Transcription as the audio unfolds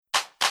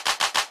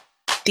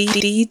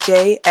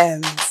DJ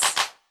M's.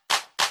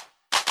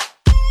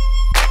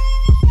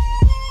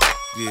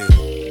 Yeah.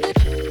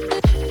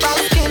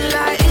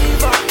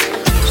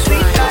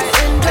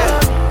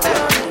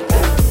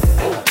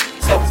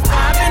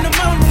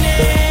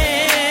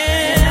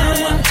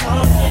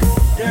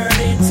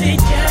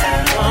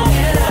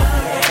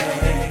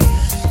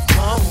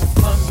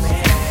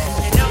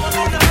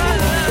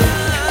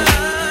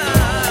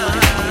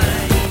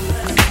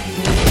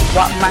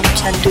 What man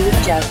can do,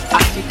 girl,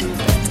 I can do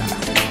better.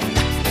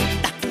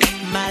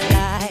 My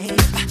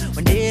life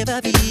will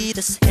never be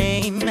the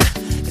same.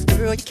 'Cause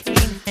girl, you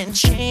came and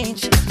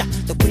changed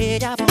the way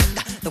I walk,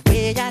 the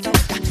way I talk.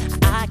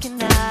 I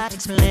cannot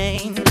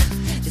explain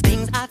the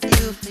things I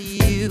feel for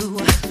you.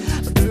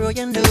 But girl,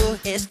 you know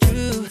it's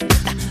true.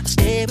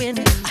 Stay with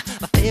me,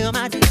 I feel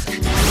my dreams.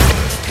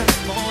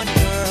 Come on,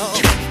 girl.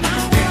 My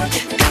world,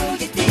 you know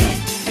you did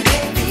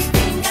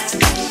everything I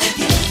told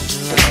you.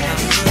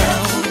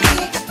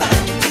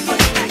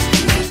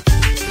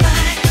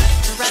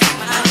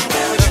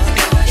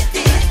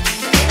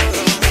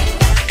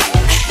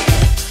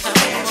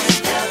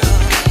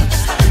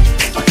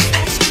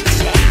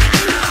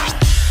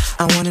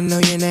 I wanna know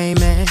your name,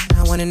 man.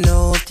 I wanna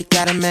know if you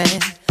got a man.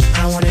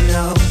 I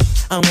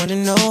wanna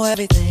know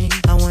everything.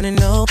 I wanna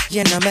know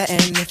your number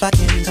and if I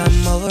can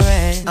come over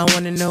and I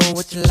wanna know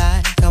what you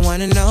like. I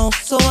wanna know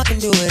so I can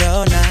do it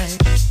all night.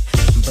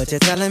 But you're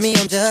telling me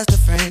I'm just a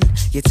friend.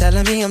 You're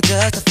telling me I'm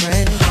just a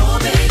friend. Oh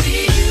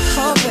baby, you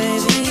got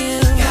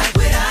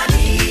what I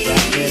need.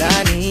 Got what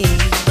I need.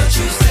 But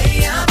you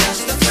say I'm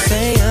just a friend.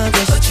 Say I'm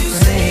just but a you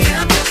friend. Say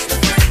I'm just a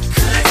friend.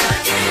 'Cause I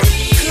can be.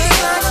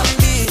 'Cause I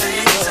can be.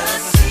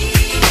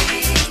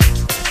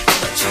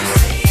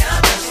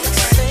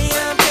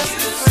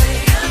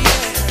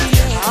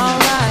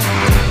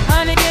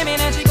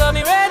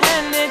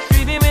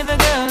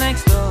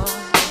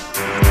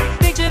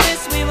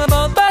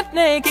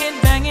 Naked,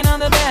 banging on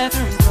the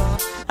bathroom floor.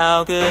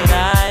 How could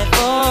I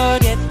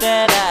forget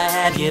that I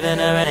had given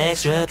her an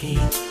extra key?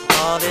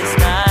 All this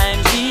time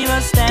she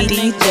was standing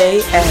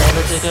DJ there,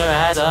 never took her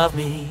eyes off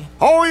me.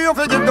 How you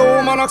forget the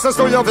woman access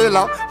to your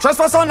villa?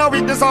 Trespass on a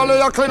witness, all of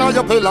your clean on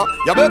your pillar.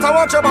 You better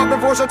watch your back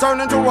before she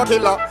turn into a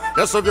killer.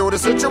 Let's review the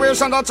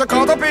situation that you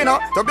caught up in her.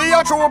 To be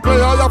a true player,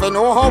 you have to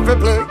know how to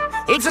play.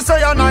 If she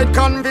say a night,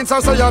 convince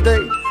her say a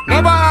day.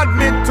 Never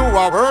admit to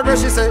a word where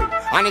she say.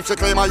 And if she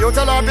claim her, you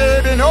tell her,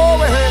 baby, no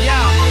way. Yeah,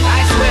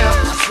 I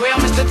swear,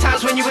 Mr.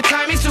 Times when you would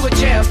tie me to a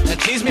chair and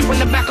tease me from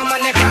the back of my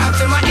neck right up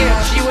to my ear.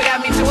 She would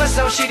have me to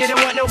herself, she didn't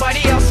want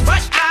nobody else.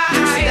 But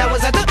that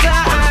was at the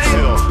time.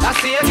 I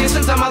see her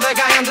kissing some other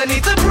guy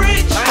underneath the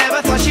bridge. I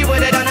never thought she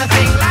would have done a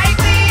thing like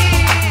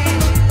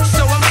this.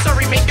 So I'm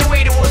sorry, make your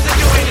way towards the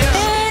door.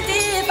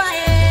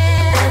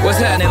 What's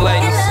happening,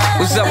 ladies?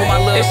 What's up with my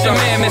little It's your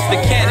man,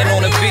 Mr. Cannon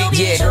on the beat.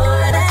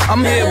 Yeah,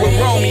 I'm here with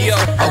Romeo.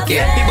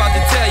 Okay, he about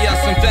to tell y'all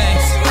some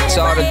things.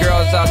 To all the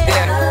girls out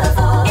there,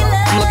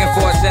 I'm looking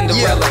for a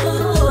Cinderella.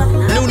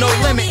 New No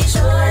Limit.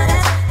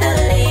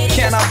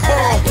 Can I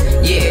ball?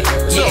 Yeah.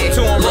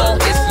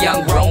 Look, it's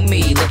young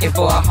Romeo looking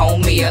for a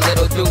homie. A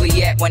little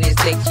Juliet when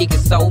it's thick, she can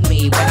sew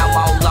me. When I'm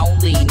all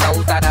lonely,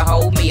 knows how to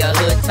hold me. A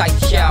hood type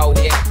show,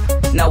 yeah.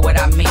 Know what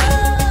I mean?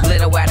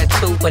 Little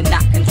attitude, but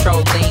not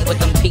controlling. With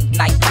them pink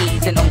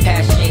Nikes and them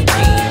passion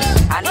jeans.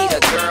 I need a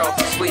girl,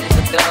 sweet as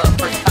a dove.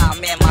 First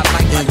time in my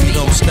life. And we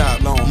don't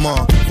stop,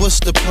 Ma. What's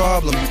the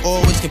problem?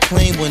 Always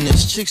complain when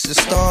this chicks are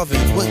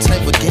starving. What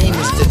type of game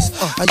is this?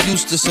 I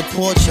used to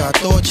support you. I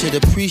thought you'd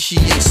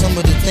appreciate some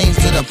of the things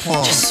that I'm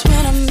on. Just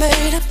when I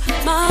made up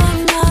my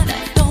mind,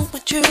 I don't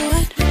want you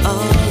at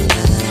all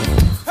now.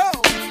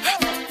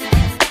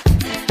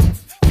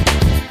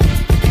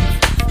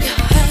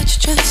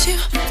 Just you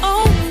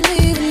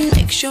only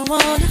makes you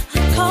wanna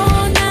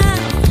call now.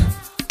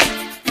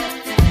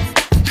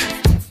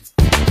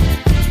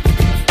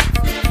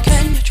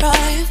 Can you try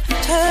and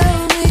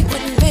tell me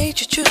what made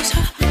you choose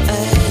her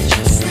as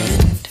your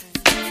friend?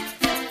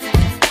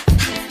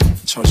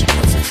 Chose a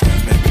perfect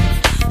friend, baby.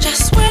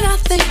 Just when I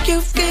think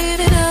you've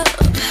given up,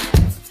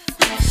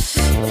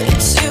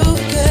 it's you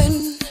again.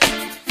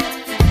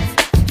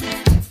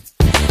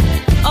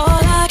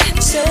 All I can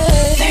say.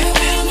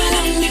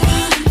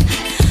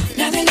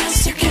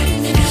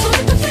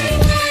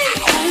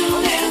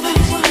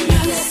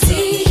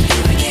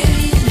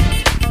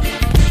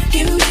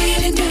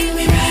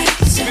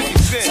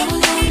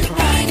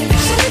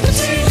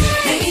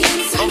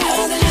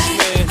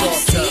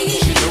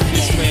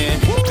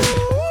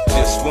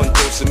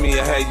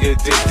 You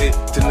addicted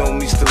to know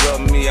me, still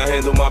love me. I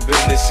handle my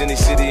business, any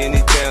city,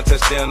 any town,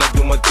 touchdown, I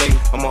do my thing.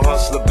 I'm a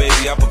hustler,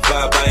 baby, I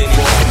provide by any means.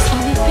 It's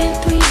only been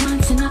 3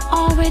 months and I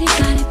already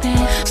got it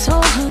back.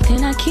 So hooked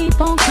and I keep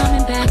on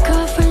coming back.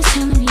 Girlfriend's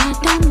telling me I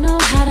don't know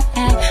how to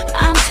act, but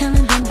I'm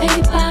telling them,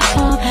 baby, I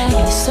fall back.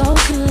 He's so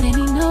good and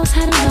he knows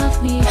how to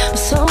love me. I'm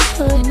so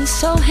good and he's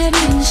so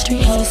heavy in the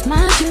street. He's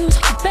my dude, so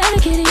you better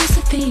get used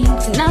to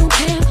things. And I don't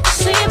care what you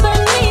say about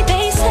me,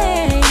 they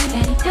say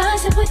that he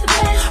does it with the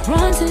best.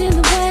 Runs it in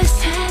the West.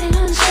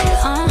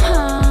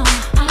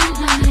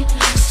 I like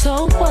it,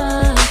 so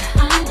what? I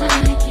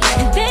like it.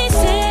 And they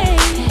say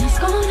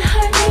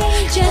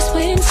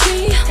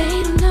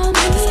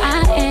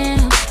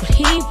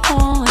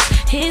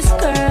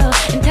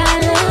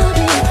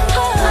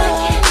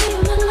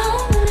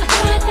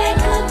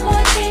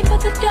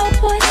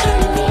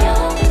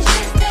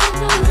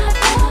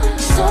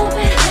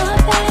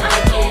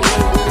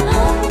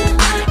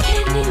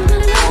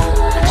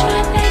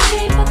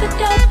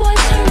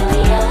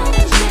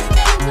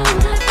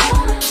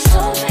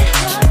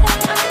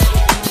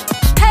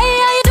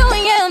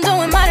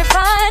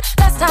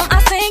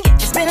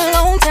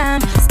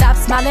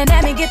Smiling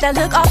at me, get that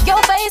look off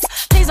your face.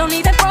 Please don't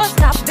even front,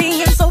 stop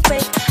being so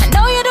fake. I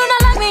know you do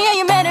not like me and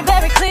you made it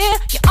very clear.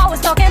 You're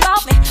always talking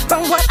about me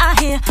from what I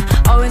hear.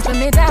 Always put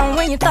me down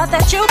when you thought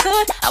that you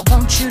could. I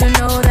want you to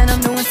know that I'm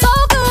doing so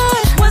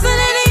good. Wasn't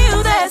it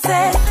you that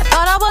said I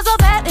thought I was all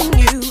that in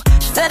you?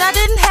 Said I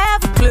didn't have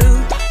a clue.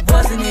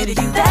 Wasn't it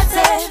you that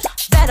said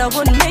that I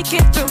wouldn't make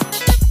it through?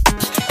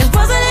 And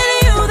wasn't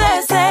it you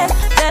that said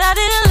that I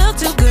didn't look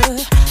too good,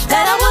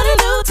 that I wouldn't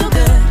do too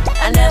good?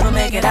 I never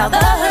make it out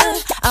the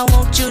hood. I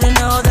want you to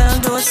know that I'm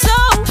doing so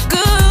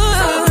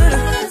good.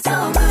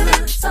 So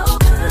good, so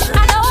good.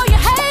 I know you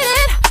hate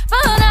it,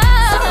 but I'm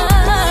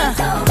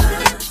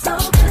doing so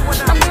good.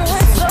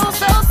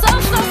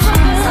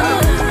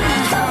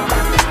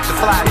 The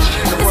flyest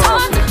shit in the world. It's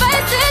hard to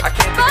face it, I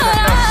can't think of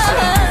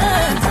nothing.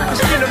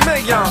 Let's get a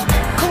million.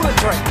 Cool and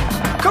drink.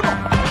 Come on.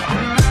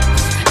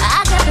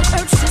 I got the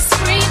urge to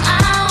scream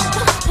out.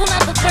 Pull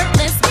out the dirt,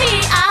 let's be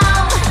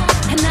out.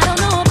 And I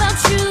don't know about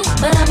you,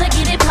 but I'ma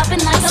get it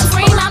poppin' like a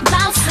scream, I'm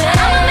bouncing.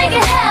 I'ma make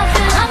it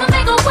happen, I'ma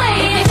make a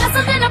way. You got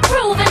something to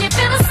prove and you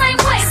feel the same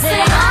way.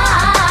 Say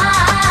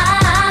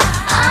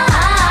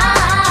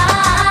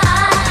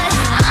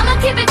I'ma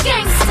keep it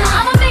gangsta,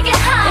 I'ma make it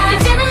high.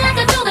 If you're feeling like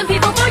a dude, then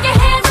people throw your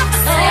hands up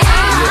and say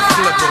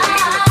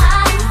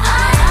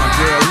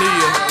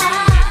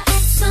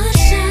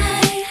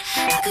Sunshine,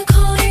 I could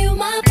call you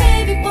my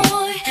baby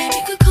boy.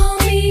 You could call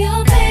me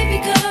your baby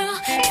girl.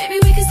 Maybe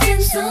we could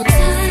spend some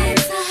time.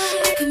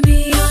 I can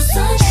be your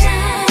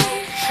sunshine.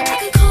 I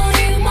could call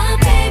you my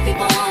baby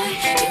boy.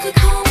 You could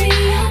call me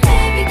your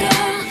baby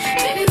girl.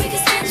 Maybe we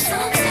could spend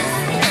some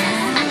time.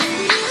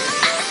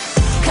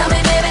 Come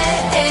here, baby,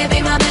 hey, be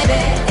my baby,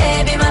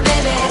 hey, be my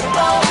baby.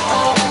 Oh,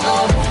 oh,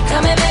 oh.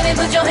 Come here, baby,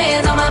 put your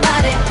hands on my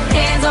body,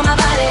 hands on my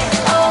body.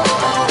 Oh,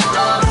 oh,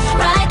 oh.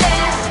 Right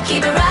there,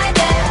 keep it right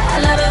there. I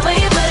love it when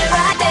you put it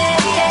right there.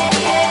 Yeah,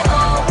 yeah,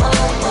 oh,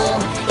 oh, oh.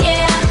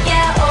 Yeah,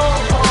 yeah, oh,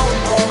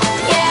 oh, oh.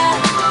 Yeah.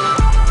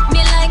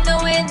 Me like the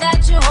way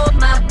that you hold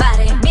my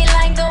body. Me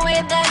like the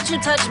way that you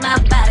touch my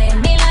body.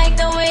 Me like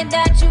the way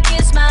that you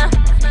kiss my.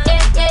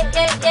 Yeah, yeah,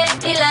 yeah, yeah.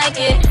 Me like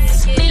it.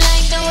 Me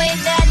like the way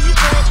that you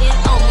put it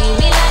on me.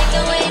 Me like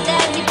the way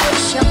that you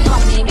push up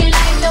on me. Me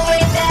like the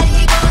way that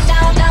you go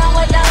down, down,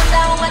 down,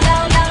 down,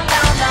 down, down,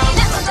 down, down.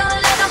 Never gonna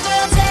let no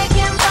girl take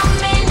him from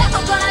me.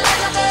 Never gonna let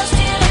no girl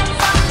steal him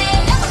from me.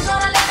 Never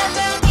gonna let a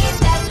girl keep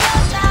that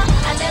girl down.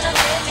 I tell her,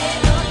 baby,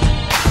 look.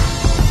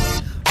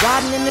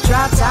 Riding in the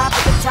drop top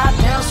with the top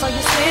down, so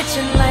you're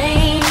switching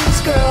lanes,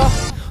 girl.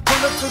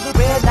 Pull up to the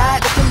red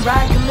light, looking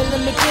right, come in,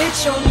 let me get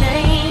your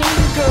name,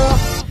 girl.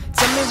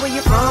 Tell me where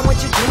you're from, what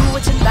you do,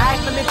 what you like,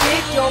 let me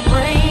pick your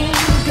brain,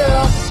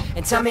 girl.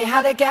 And tell me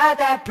how they got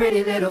that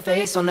pretty little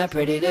face on that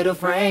pretty little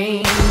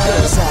frame.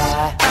 'Cause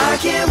I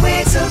can't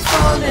wait to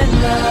fall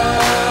in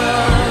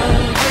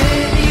love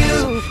with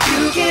you.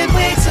 You can't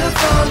wait to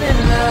fall in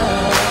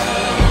love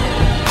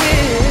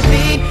with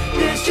me.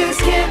 This just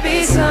can't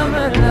be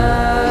summer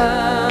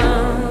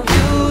love.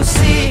 You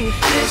see,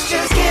 this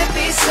just can't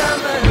be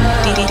summer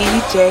love.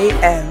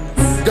 DJM.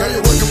 Girl,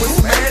 you're working with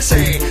some ass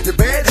hand. Your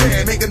bad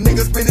hand, make a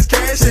nigga spend his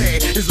cash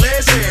hand. His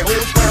last hand,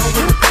 holds pound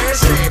with the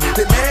cash hand.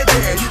 Then mad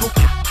hand, you gon'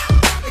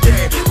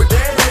 with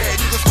that hand,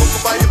 you can smoke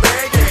about your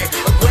bag hand.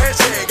 A grass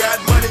hand, got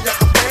money, I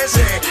can flash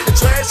hand. The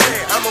trash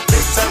hand, I'm a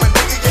big time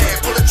nigga, yeah.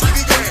 Pull a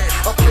trigger,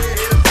 yeah. I'm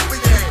playing hit a super,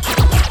 yeah.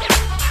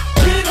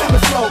 Get it on the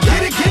floor,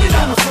 get it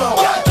on the floor.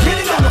 Get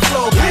it on the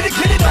floor, get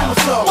it on the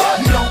floor.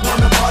 You don't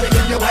wanna party,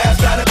 then your ass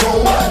gotta go.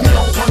 You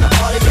don't wanna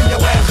party, then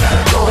your ass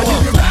gotta go. And if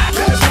you ride,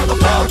 then it's on the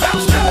floor.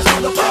 Bounce, then it's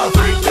on the floor.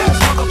 Freak, then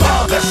it's on the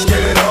floor. Let's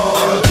get it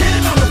on. Get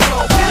it on the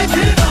floor,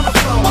 get it on the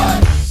floor.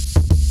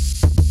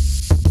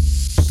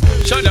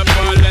 Shut up,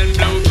 all and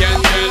blue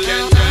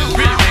Cantrell.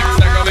 Remix,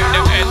 I go make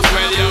them heads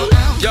well, yo.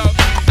 Yo,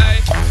 ay,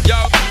 yo,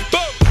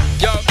 boom.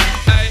 Yo,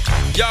 ay,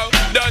 yo,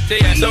 dirty.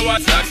 So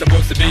what's that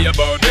supposed to be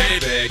about,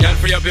 baby? Girl,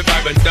 free up your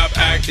vibe and stop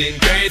acting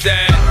crazy.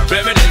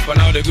 Reminisce on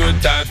all the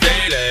good times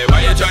daily.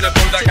 Why you tryna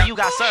pose like You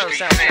got served,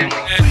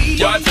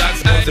 what's that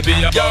supposed to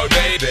be about,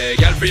 baby?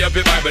 Girl, free up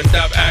your vibe and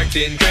stop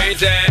acting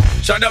crazy.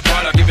 Shut up,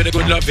 all, I'll give it a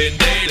good loving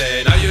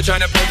daily. Now you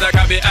tryna pose like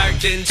I be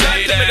acting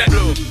shady.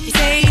 You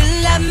say you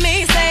love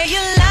me,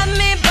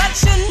 but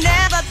you're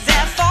never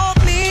there for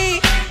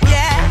me.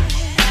 Yeah.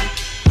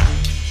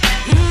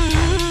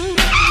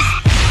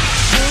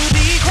 You'll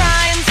be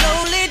crying,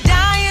 slowly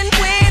dying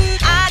when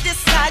I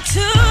decide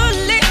to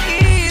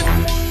leave.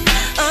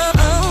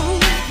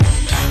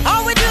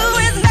 All we do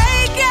is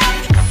make up,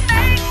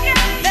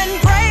 then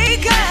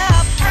break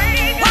up.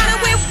 Why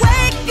don't we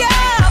wake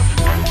up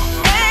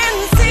and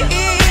see?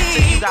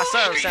 You got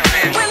served,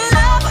 When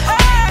love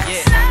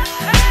hurts,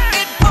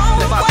 it won't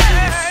work. You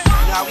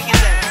know how we get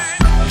that?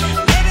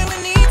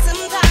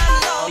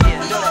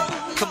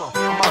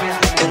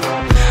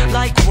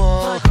 Like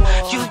what?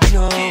 You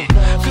know,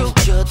 girl,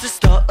 you're the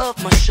star of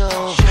my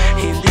show.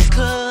 In this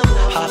club,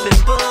 hopping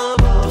bub,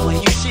 the way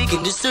you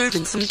shaking,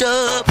 deserving some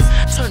dubs.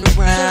 Turn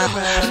around,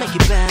 make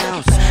it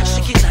bounce.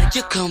 Shake it like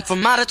you come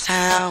from out of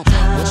town.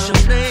 What's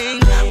your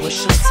name?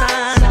 What's your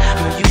sign?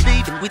 Girl, you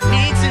leaving with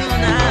me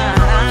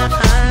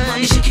tonight?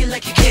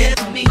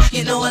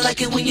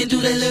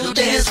 that little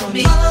dance for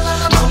me.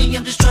 Mommy,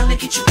 I'm just trying to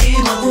get you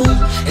in my room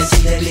and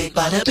see that big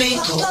bada bing,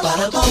 oh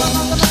bada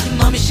boom.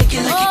 Mommy, shake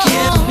it like you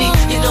care for me.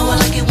 You know I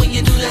like it when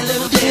you do that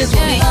little dance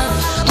for me.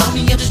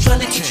 Mommy, I'm just trying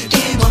to get you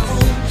in my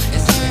room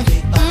and see that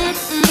big bada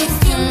bing. If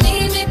you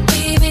need me,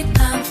 baby,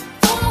 I'm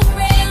for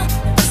real.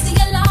 Rest of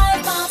your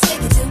life, I'll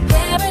take it to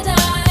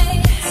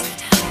paradise.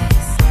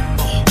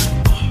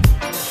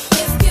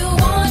 If you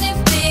want it,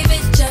 baby,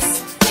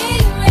 just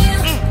be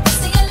real.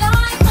 Rest of your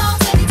life, I'll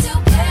take it to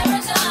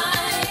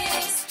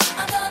paradise.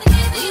 I'm gonna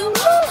give you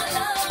all my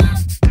love.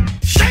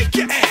 Shake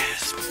your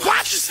ass,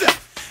 watch yourself.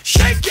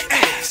 Shake your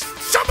ass,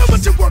 show me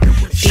what you're working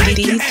with. Shake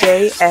your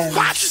ass,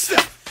 watch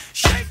yourself.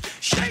 Shake,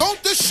 shake.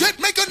 Don't this shit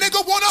make a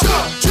nigga wanna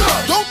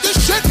Don't this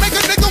shit make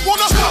a nigga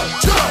wanna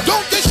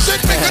Don't this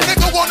shit make a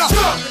nigga wanna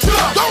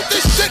Don't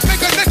this shit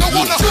make a nigga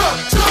wanna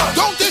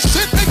Don't this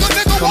shit make a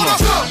nigga wanna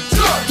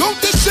Don't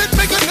this shit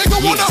make a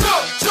nigga wanna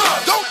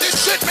Don't this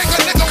shit make a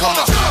nigga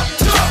wanna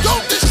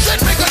Don't this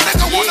shit make a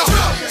nigga wanna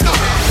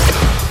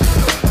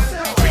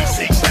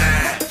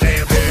 369,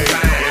 damn good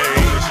time.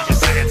 She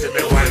just sang to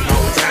me one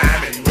more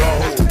time and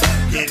roll.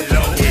 Get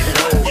low, get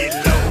low, get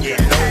low, get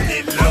low,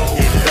 get low,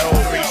 get low.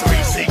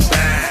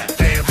 369,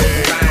 damn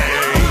good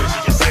time.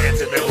 She just sang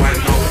to me one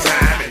more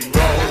time and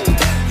roll.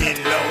 Get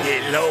low,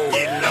 get low,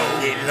 get low,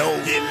 get low,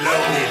 get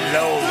low, get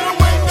low.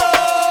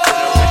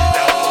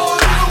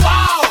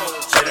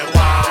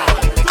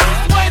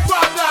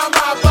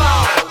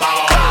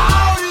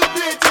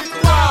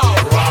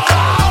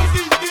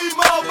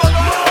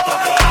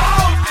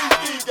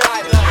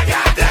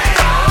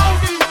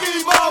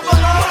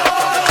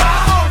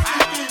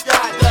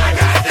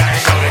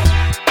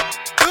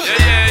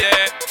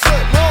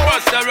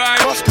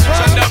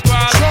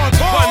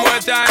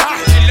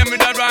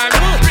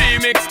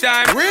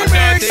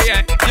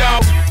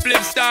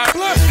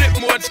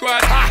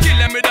 Squad, kill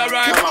them with a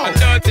rhyme, and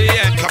dirty,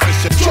 yeah. Come and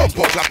sit, jump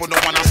up, clap on the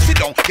one and sit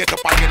down. Get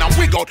up again and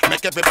wiggle out.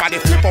 Make everybody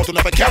flip out and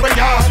never carry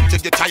on. Till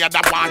you tired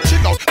of one,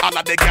 chill out. All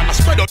of the gamma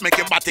spread out, make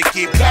your body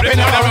keep clapping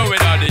on. Rip on the road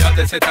with all the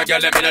hottest set a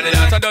girl, them in the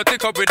dance. I don't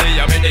take up with the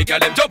Amerie,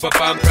 girl, them jump up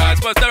and prance.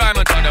 Bust the rhyme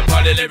and turn up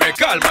all the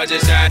lyrical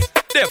magician.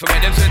 Therefore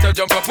make them sweat to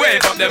jump up,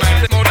 wave up them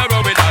hands. Rip on the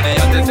road with all the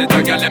hottest set a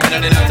girl, them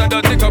in the dance. I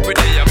don't take up with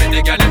the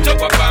Amerie, girl, them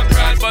jump up and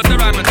prance. Bust the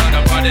rhyme and turn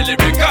up all the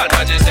lyrical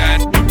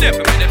magician.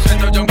 Therefore make them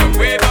sweat to jump up,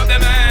 wave up them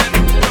hands.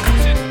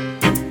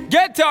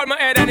 Get out my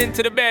head and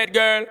into the bed,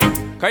 girl.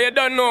 Cause you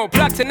don't know,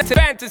 plotting it's a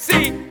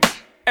fantasy.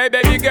 Hey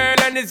baby girl,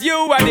 and it's you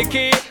are the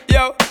key.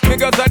 Yo,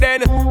 because of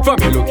then from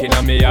you looking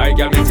at me, I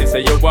got me to say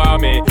you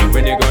want me.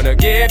 When you gonna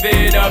give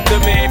it up to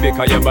me?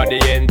 Because your body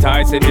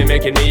enticing me,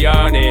 making me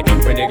horny.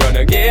 When you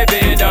gonna give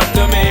it up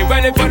to me?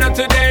 Well, if not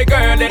today,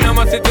 girl, then I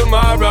must see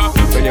tomorrow.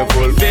 When you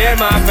fulfill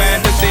my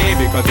fantasy,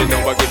 because you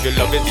know I give you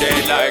love, it's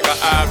straight like an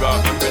arrow.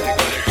 When you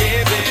gonna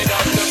give it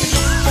up to me?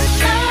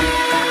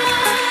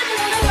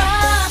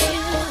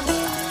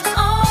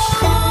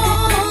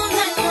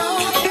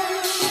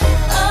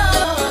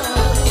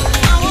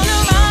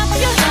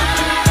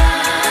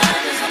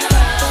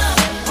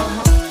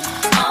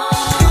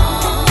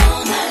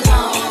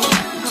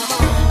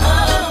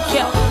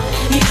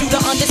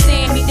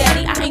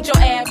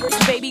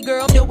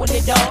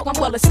 Dog,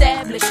 I'm well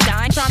established.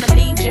 I ain't tryna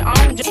lead you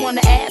on. Just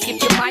wanna ask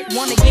if you might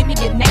wanna give me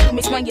your name,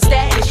 explain your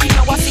status. You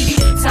know I see you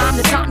time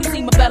to time. You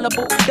seem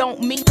available. Don't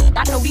mean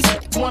I know these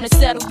wanna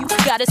settle you.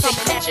 Gotta say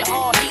that your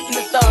heart eating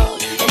a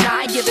thug, and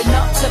I ain't giving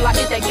up till I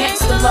get that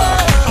gangster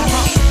love.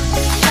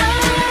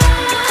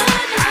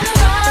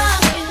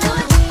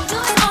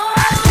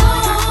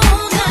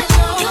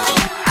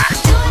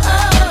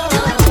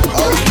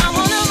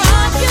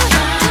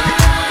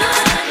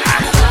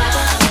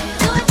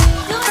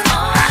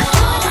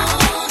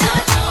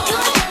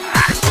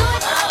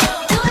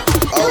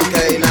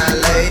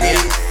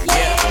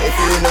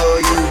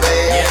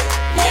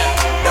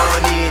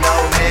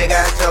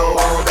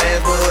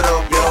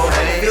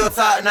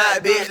 Talk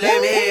night, bitch,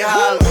 let me hear you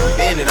holler.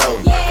 Bend it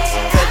over,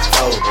 touch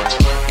it over.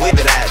 Whip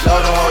it out,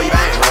 load the whole you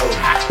ain't roll.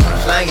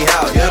 Slang it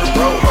out, you're the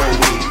bro, whole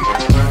weed.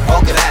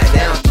 Poke it out,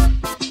 down.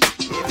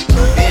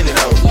 Bend it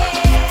over,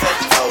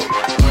 touch it over.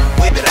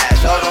 Whip it out,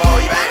 load the whole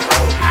you ain't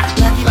roll.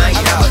 Slang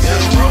it out, you're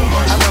the bro,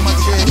 whole weed. I love my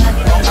chick,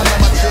 I love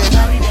my chick.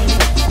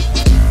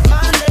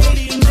 My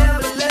lady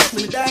never lets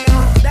me down.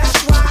 That's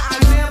why I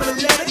never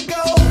let it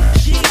go.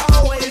 She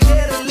always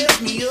there to lift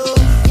me up.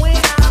 When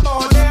I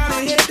fall down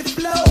and hit the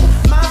floor.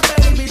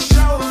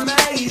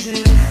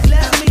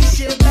 Let me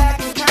sit back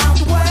and count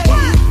the way.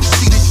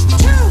 See this? You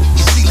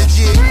see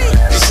legit?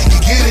 You see you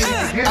get it?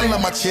 I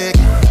love my chick.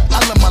 I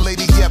love my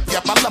lady. Yep,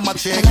 yep. I love my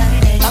chick. I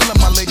love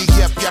my lady.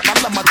 Yep, yep. I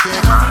love my chick.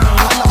 I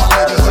love my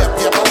lady. Yep,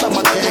 yep. I love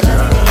my chick. I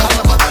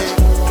love my chick.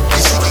 You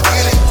see you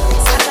get it?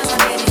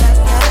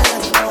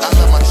 I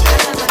love my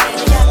chick. I love my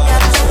chick.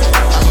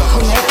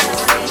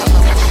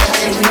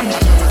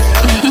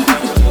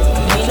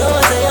 You know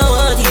I say I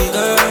want you,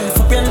 girl.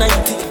 For your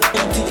 90.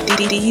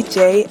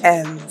 DJ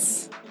M's.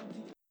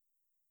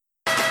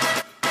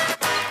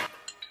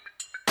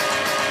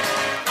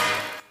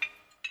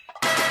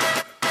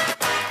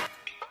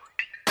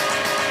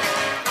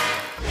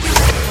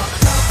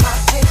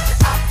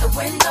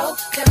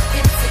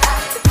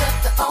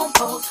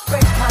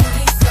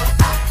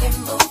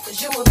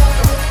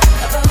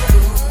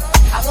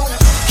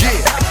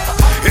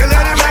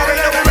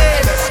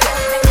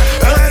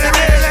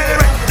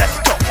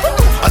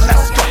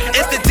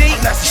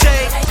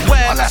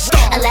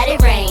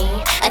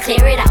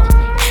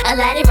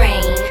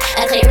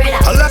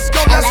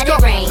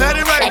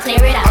 Now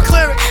clear it out.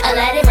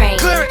 Let it rain.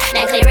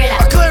 Now clear it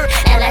out.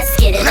 Now let's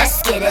get it.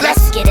 Let's get it.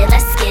 Let's get it.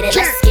 Let's get it.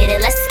 Let's get it.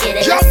 Let's get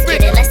it. Let's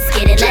get it. Let's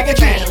get it. Let it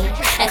rain.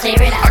 Now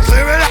clear it out.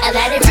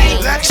 Let it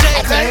rain. Now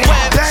clear it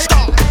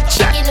out.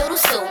 Chicken noodle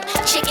soup.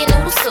 Chicken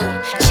noodle soup.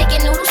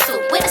 Chicken noodle soup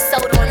with a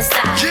soda on the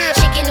side.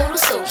 Chicken noodle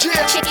soup.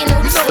 Chicken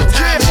noodle soup.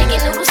 Chicken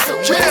noodle soup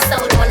with a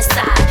soda on the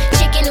side.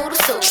 Chicken noodle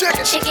soup.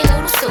 Chicken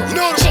noodle soup.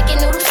 Chicken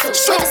noodle soup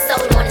with a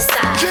soda on the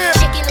side.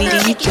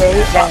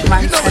 DJ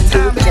Batman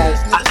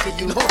ndubz.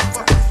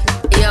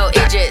 Yo,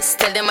 Idris,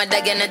 tell them I'm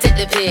gonna take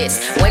the piss.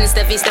 When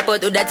Steffi step out,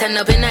 do that turn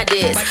up in a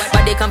diss.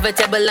 Body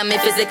comfortable, I'm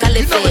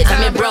physically fit.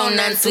 I'm brown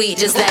and sweet,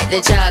 just like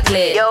the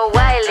chocolate. Yo,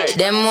 Wiley,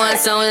 them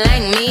ones sound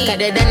like me. Cause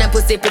they done a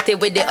pussy pretty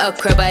with the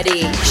okra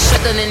body.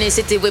 Shut down in the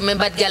city with me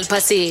bad gal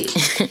pussy.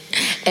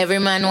 Every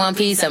man want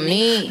piece of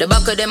me. The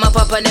back of them a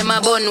pop and them a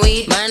bun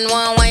weed. Man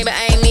want wine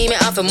behind me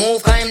have to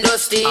move cause I'm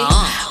dusty.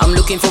 I'm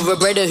looking for a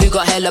brother who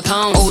got hella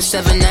pounds.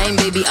 079,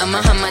 baby, I'm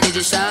a hammer, did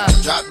you shop?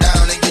 Drop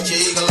down and get your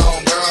eagle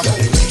on, girl.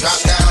 Drop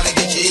down and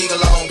get your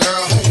eagle on,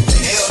 girl.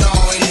 Hell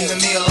no, ain't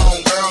leaving me alone,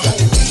 girl.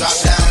 Drop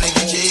down and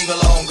get your eagle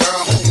on,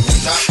 girl.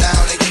 Drop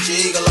down and get your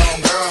eagle on,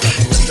 girl.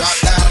 Drop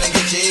down and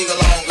get your eagle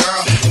on,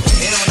 girl.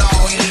 Hell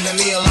no, ain't leaving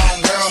me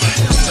alone, girl.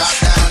 Drop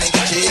down and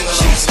get your eagle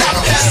on,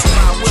 girl.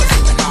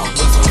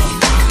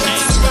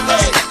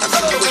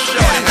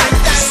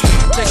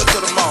 Take her to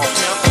the mall,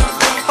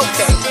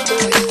 okay.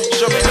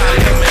 Show me how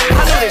you make it.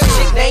 I know this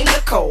chick named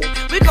Nicole.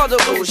 We called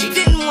her Bougie.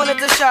 Didn't want her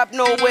to shop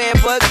nowhere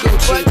but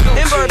Gucci.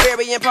 And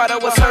Burberry and Prada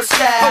was her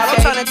style.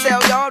 I'm trying to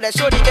tell y'all that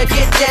shorty could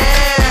get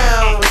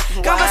down.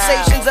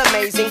 Conversation's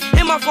amazing.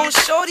 In my phone,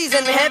 shorty's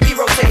in heavy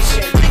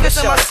rotation. Thinking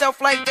to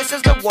myself like this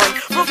is the one.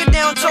 Broke it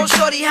down, told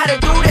shorty how to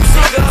do this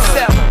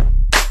nigga.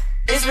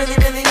 It's really,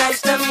 really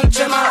nice to meet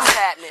you, ma.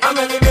 I'm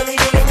really, really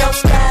digging your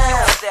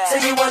style. So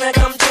you wanna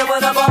come chill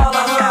with a ball,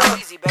 huh?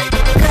 Let's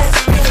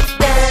get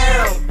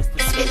down.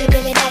 It's really,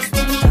 really nice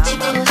to meet you,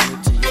 ma.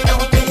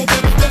 Don't really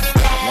dig your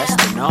style. Less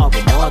than all,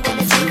 but more than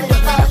a few.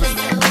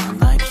 I'm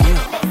like you.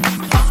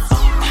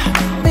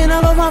 Been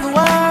all over the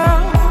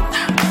world.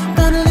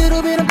 Done a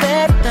little bit of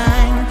bad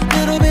thing.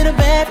 Little bit of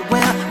bad,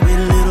 well, with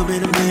a little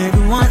bit of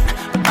everyone.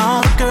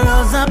 All the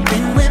girls I've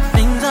been with,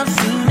 things I've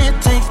seen, it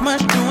takes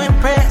much to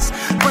impress.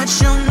 But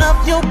sure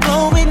enough, your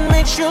glow, it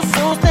makes your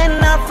soul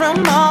stand out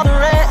from all the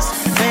rest.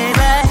 Baby,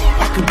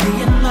 I could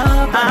be in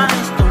love, but I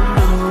just don't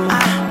know.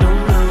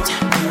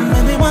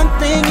 Maybe one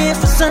thing is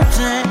for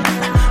certain.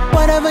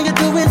 Whatever you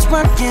do, it's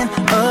working.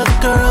 Other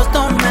girls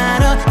don't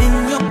matter.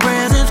 In your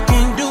presence,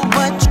 can't do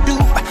what you do.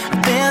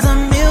 There's a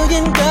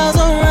million girls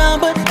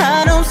around, but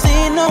I don't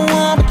see no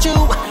one but you.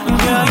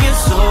 Girl,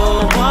 you're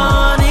so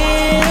one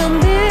in a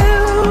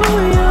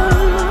million.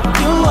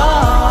 You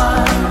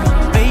are,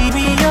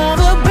 baby, you're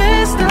the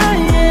best I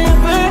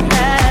ever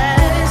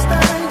had.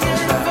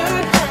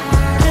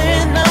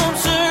 And I'm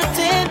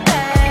certain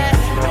that.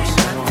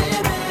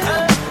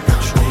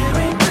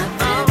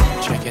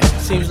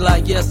 Seems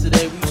like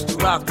yesterday we used to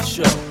rock the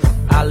show.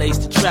 I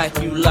laced the track,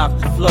 you locked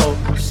the flow.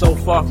 So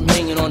far from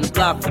hanging on the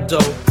block for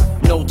dough.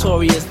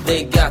 Notorious,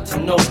 they got to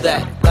know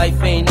that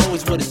life ain't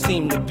always what it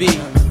seemed to be.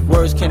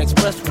 Words can't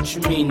express what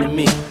you mean to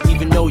me.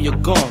 Even though you're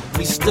gone,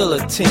 we still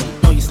a team.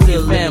 No, you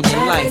still family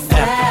life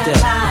after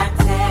death.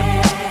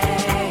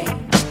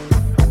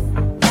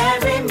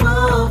 Every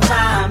move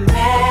I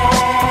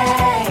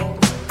make,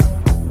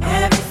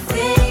 every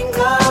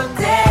single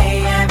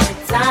day, every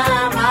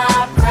time I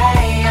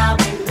pray, I'll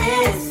be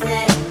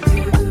missing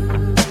you.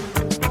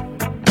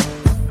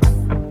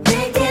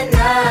 Thinking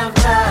of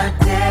the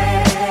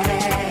day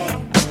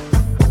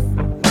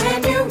when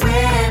you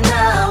went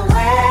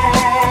away.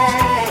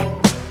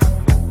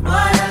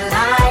 What a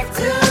life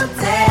to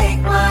take,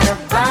 what a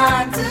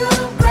bond to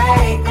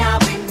break. I'll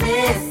be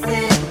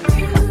missing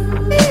you.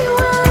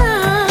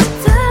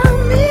 Tell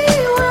me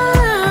why.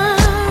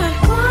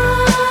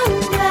 One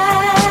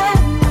that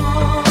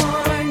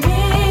morning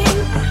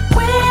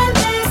when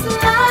this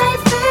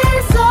life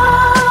is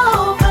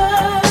over,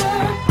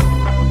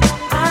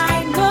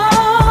 I know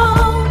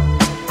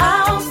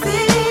I'll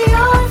see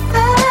your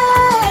face.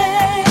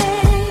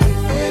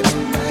 Every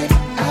night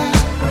I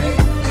pray,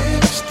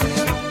 every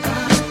step I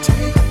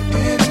take,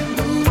 every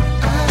move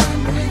I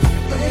make,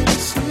 every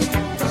sleep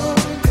all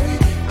day,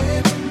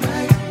 every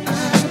night I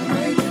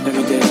pray.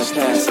 Every day that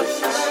passes,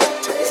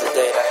 is a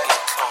day that I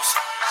get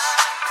closer.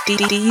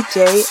 DJ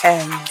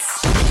Ends.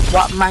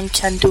 What man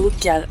can do,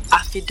 girl,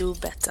 I fi do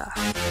better.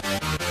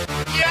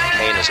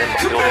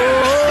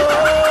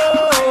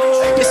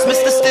 It's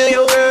Mr. Steal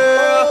Your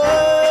Girl.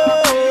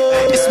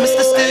 It's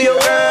Mr. Steal Your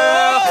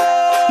Girl.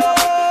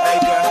 Hey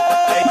girl,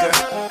 hey girl,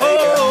 hey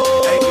girl,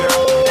 hey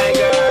girl, hey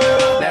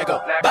girl. Let go.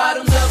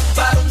 Bottoms up,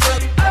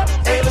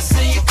 able to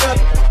see you cup.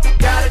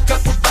 Got a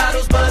couple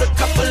bottles, but a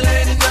couple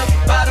ain't enough.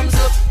 Bottoms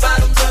up,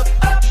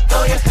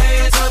 throw your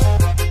hands up.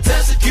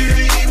 Tell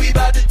security we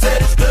bout to tear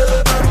this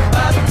club up.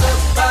 Bottoms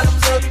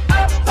up,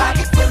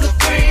 pockets full of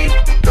green.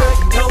 Girl,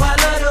 you know I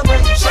love the way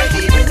you shake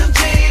it in them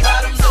jeans.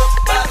 Bottoms up,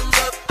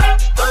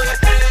 throw your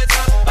hands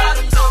up.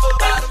 Bottoms up,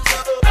 bottoms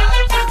up,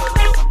 bottoms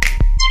up.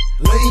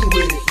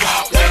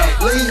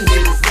 Lean with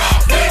it.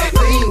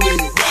 Lean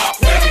with it.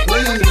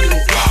 Lean with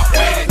it.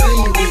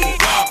 Lean with it.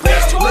 Lean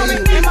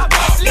with it.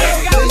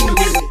 Lean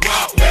with it.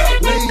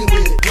 Lean with it. Lean with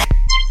it.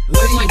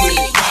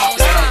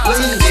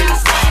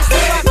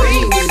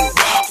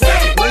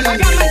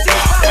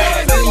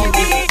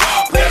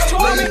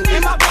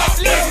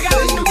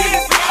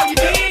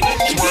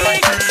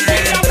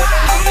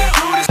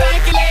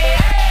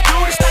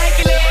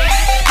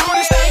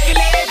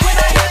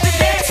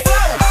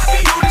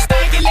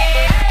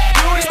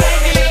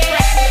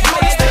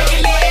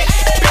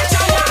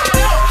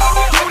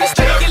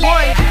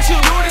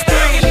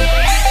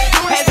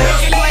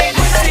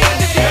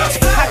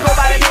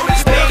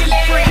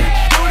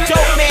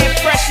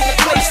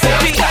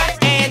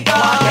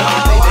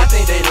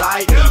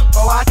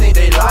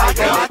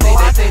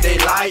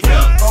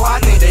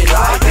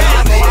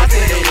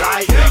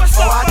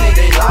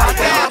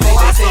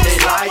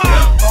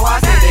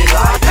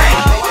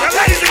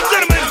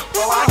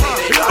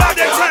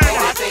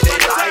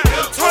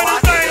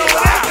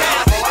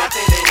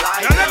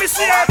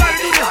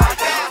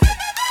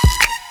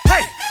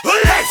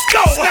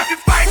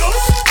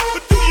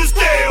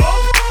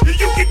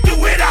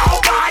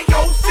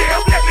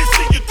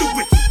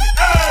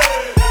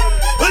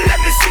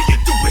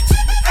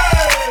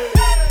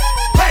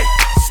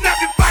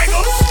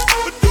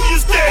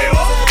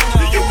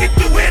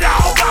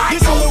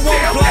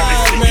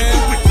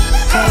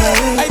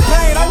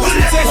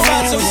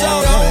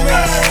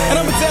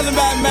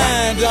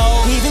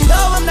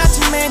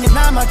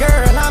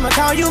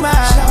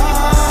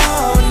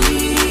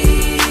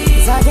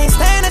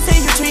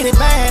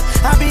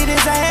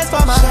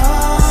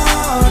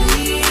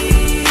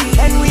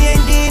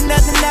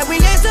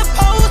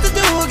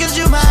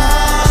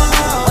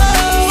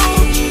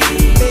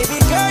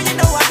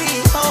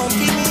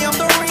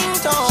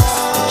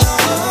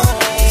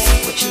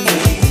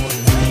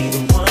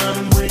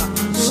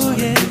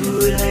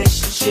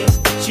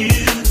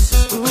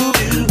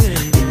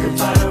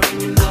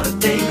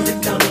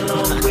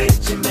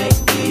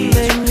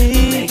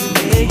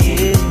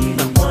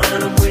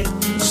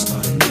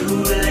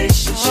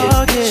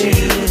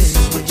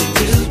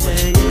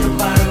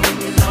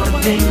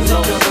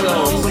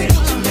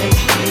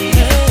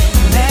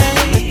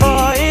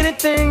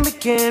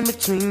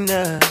 Between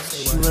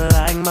us, you were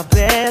like my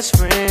best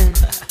friend,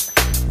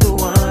 the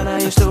one I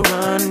used to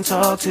run and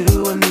talk to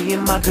when me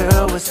and my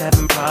girl was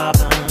having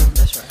problems.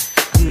 That's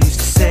right. You used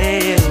to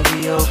say it'll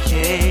be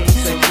okay.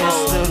 Say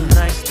just little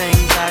nice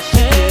things I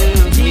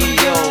should do. Me,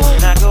 yo,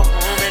 when I go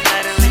home at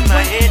night and lay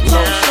my head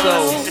down,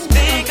 I used to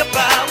think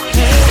about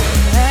you.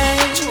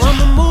 I'm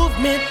a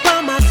movement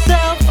by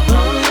myself,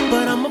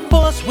 but I'm a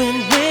force when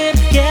we're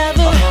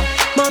together.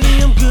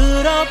 Mommy, I'm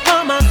good all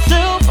by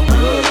myself,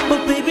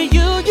 but baby,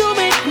 you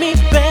make me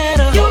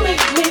better. You make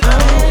me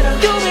better.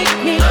 You make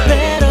me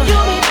better.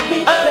 You make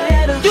me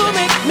better. You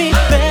make me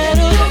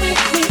better. You make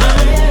me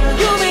better.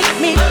 You make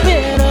me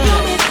better. You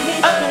make me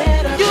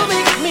better. You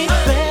make me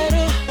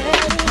better.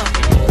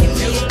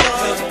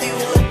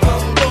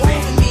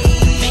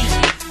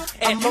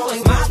 I'm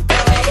always my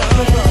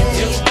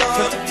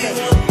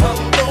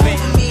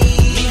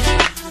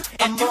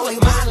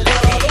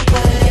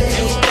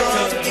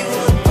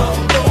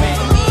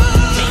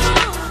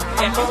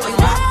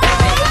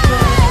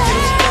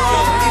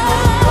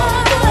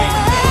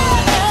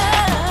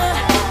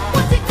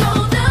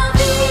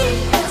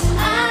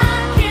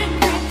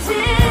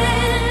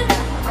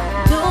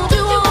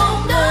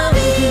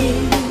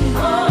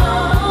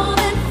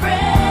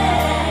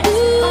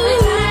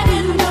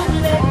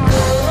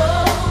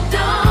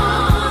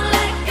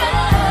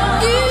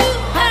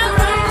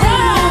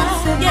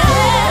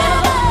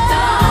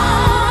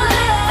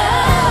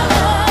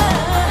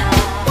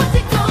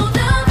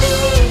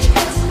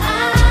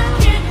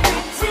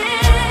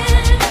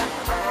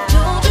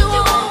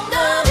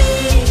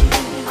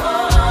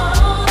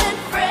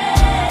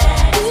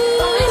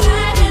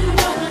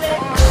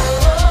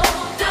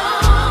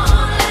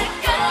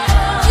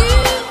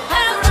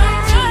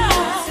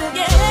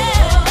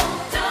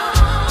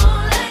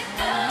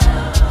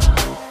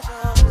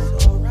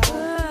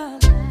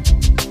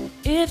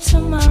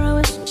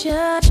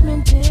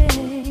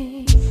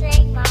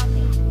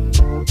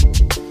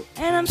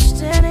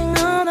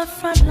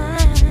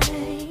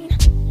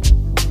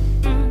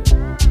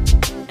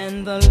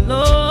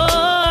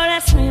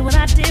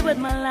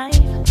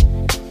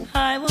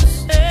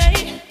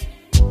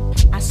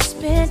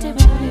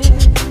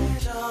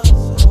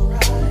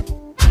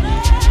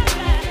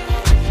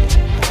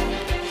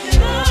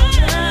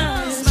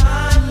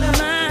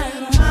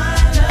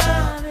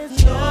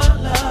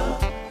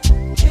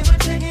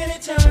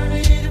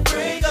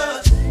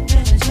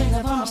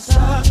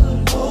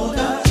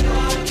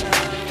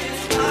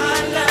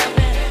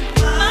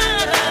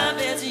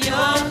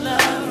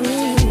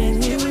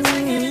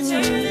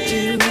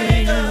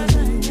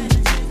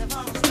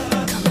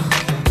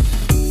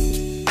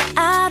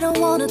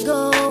wanna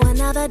go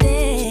another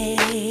day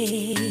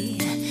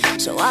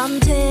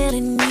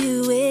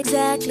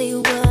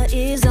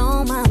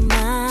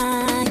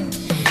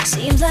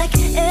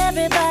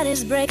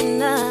Everybody's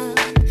breaking up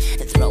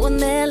and throwing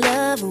their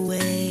love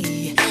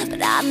away,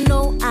 but I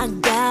know I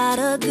got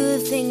a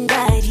good thing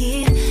right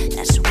here.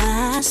 That's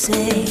why I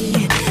say,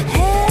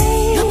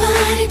 hey,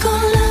 nobody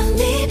gonna love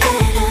me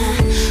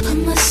better.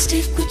 I'ma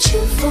stick with you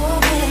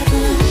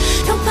forever.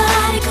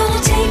 Nobody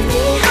gonna take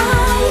me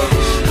higher.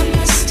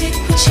 I'ma stick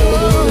with you.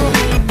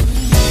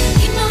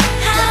 You know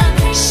how I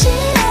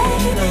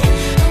appreciate it.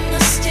 I'ma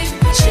stick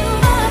with you,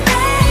 my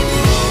baby.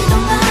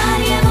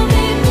 Nobody ever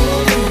made me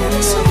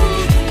feel so.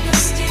 I'ma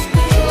stick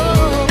with you.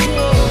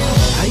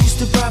 I used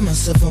to pride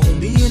myself on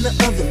being the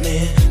other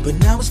man, but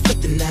now it's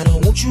flipping. I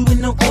don't want you with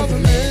no other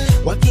man.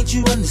 Why can't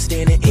you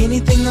understand that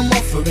anything I'm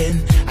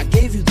offering? I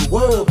gave you the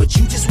world, but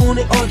you just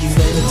wanted argument.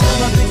 The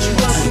time I picked you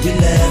up, we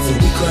laugh and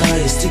we cry,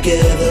 it's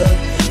together.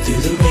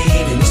 Through the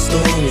rain and the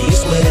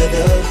stormiest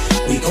weather,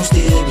 we gon'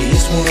 still be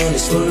as one,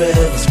 it's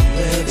forever,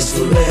 it's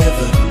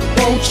forever.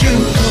 Won't you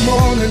come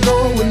on and go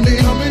with me?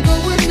 Come and go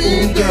with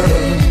me, ooh,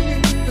 girl.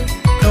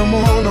 Come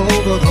on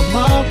over to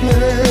my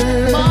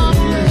place.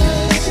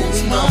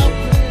 It's my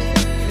place.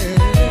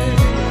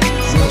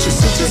 Won't you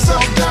sit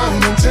yourself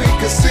down and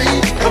take a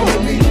seat? Come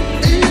with me,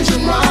 ease your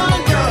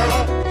mind, girl.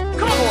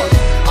 Come on,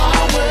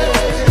 our way.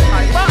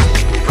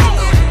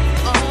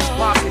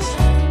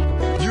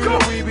 You know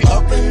we be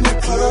up in the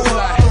club.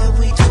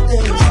 Every 2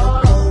 days,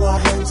 throw our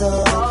hands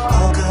up,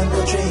 all kind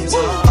of dreams.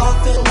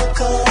 Off in the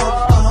club,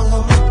 all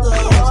of my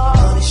thugs,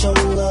 honey, show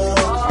love,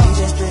 we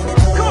just been in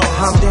love.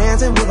 I'm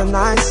dancing with a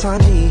nice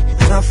honey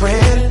and a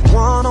friend,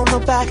 one on the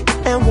back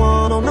and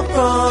one on the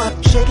front.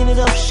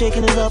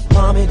 Shaking it up,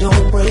 mommy,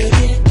 don't break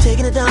it.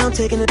 Taking it down,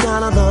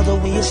 I love the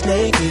way it's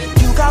naked.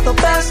 You got the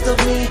best of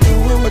me,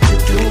 doing what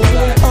you're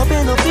doing. Up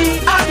in the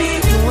VIP,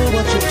 doing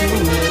what you're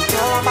doing.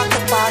 Girl, I'm about to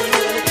buy you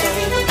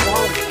anything you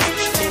want.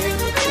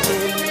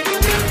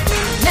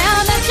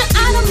 Now that you're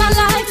out of my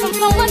life, I'm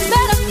so much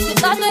better. You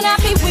thought that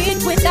I'd be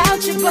weak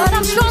without you, but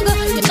I'm stronger.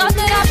 You thought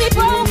that I'd be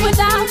broke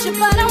without you,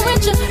 but I'm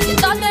richer. You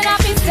thought that I'd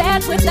be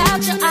sad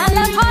without you, I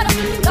love harder.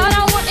 Thought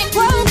I wouldn't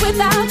grow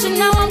without you,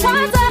 now I'm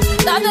wiser.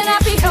 Thought that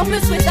I'd be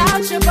helpless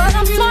without you, but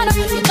I'm smarter.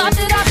 You thought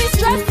that I'd be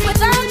stressed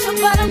without you,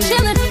 but I'm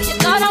chilling. You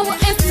thought I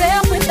wouldn't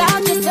sell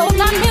without you, sold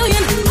 9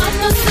 million. I'm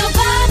a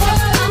survivor,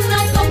 I'm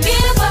not gonna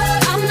give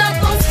up, I'm not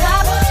gonna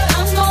stop,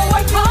 I'm gonna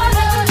work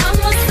harder.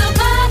 I'm a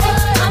survivor,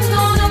 I'm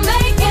gonna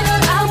make it.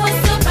 I'm a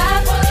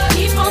survivor,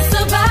 keep on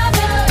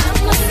surviving.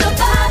 I'm a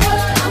survivor,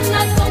 I'm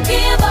not gonna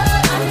give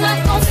up, I'm not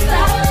gonna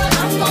stop,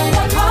 I'm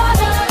gonna work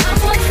harder. I'm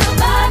a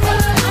survivor,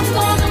 I'm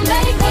gonna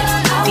make it.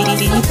 I'm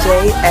getting a little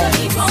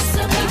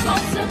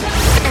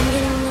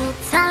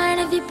tired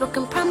of your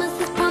broken promises.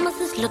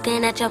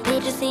 Looking at your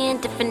pages, seeing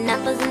different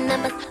numbers and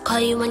numbers. Call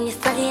you when you're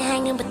stuck here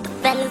hanging with the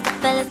fellas.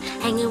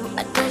 Hanging with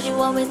my girls, you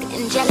always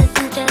getting jealous.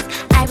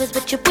 I was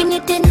with you when you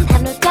didn't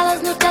have no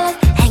dollars.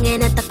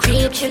 Hanging at the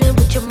crib, chilling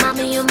with your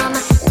mama.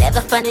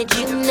 Never funded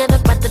you, never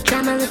brought the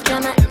drama.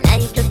 Now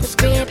you flip the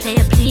script,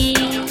 player,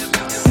 please.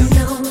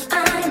 No,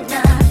 I'm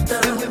not the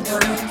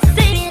one.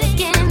 Say it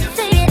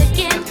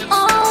again, oh.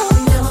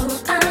 No,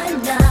 I'm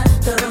not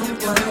the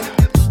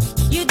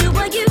one. You do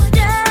what you do.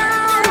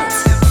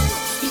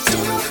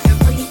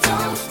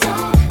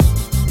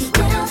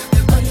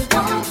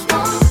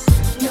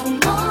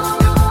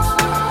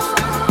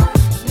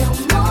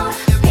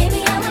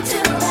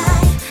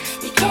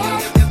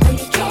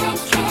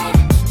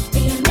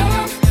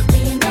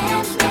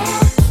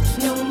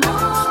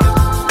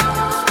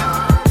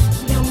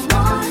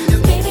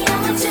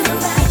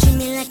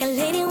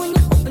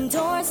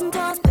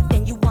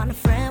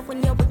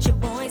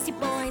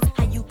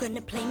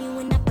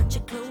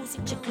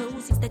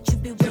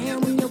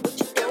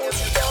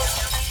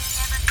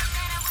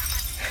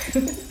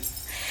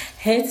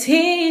 Hey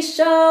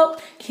Teeshow,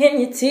 can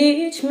you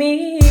teach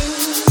me?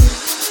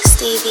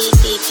 Stevie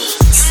BB.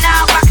 You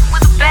now rockin'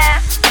 with the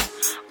best.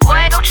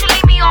 Boy, don't you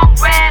leave me on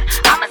red.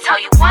 I'ma tell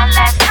you one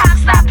last time,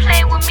 stop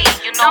playing with me.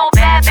 You know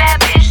bad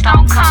bitch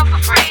don't come for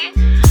free.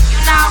 You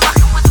now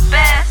rockin' with the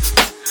best.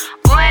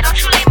 Boy, don't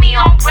you leave me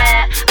on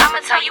red. I'ma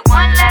tell you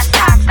one last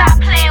time, stop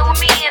playing with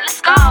me and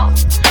let's go.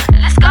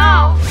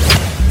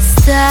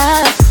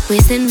 Stop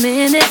wasting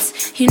minutes.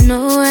 You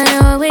know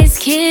I always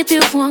keep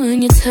you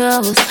on your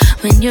toes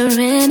when you're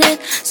in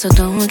it, so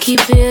don't keep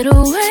it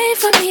away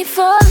from me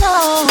for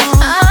long.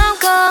 I'm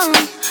gone,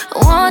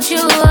 want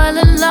you all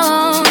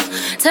alone.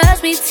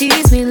 Touch me,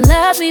 tease me,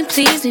 love me,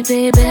 please me,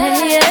 baby.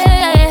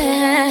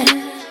 Yeah.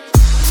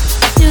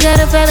 You got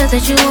a fella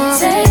that you want.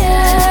 Say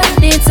yeah.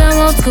 Need some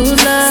old school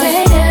love.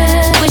 Say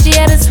yeah. Wish you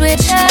had a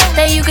switch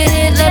that you could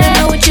hit, let her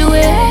know what you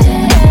with.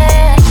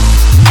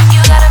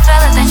 You got a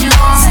fella that you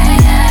want. Say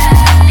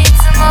yeah. Need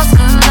some old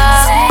school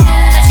love. Say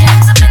yeah. Put your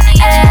hands up in the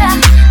air.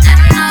 Let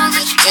her know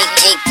that you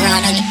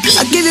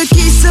I give you a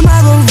kiss in my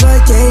rover,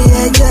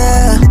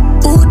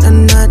 yeah. Ooh,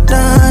 na.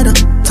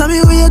 Tell me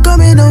where you're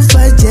coming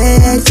over,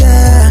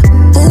 yeah.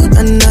 Ooh,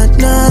 na.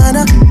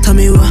 Tell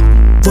me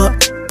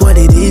what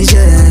it is,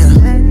 yeah.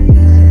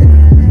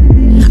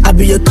 I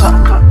be your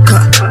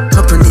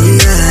company,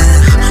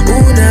 yeah.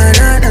 Ooh, na.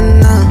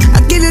 I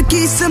give you a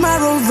kiss in my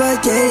rover,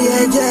 yeah.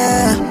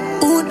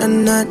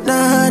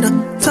 na.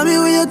 Tell me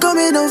when you're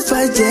coming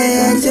over,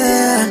 yeah.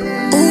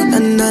 Ooh,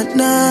 na.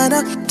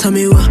 Tell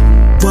me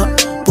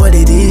what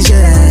it is,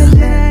 yeah.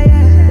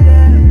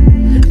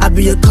 I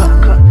be your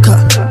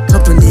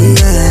company,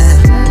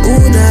 yeah.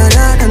 Ooh, na.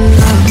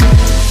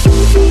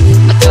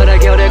 I thought that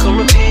girl that gon'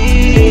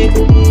 repeat.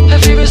 Her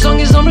favorite song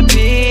is on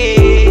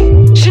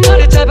repeat. She know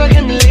the type I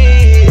can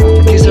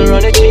leave. Kiss her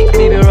on the cheek,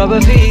 maybe rub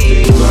her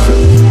feet.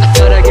 I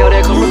thought that girl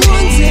that gon'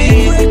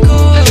 repeat.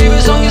 Her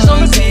favorite song is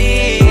on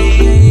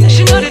repeat.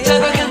 She know the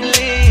type I can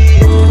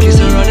leave. Kiss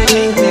her on the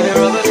cheek, maybe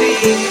rub her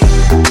feet.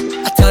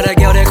 I thought that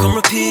girl that gon'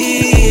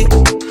 repeat.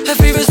 Her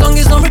favorite song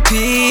is on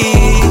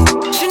repeat.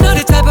 She know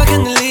the type I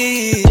can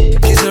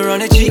leave. Kiss her on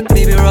the cheek,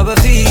 maybe rub her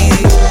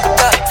feet.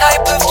 That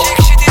type of chick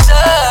she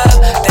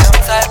deserve. Damn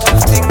type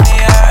of thing me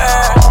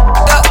her.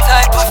 That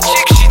type of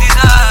chick she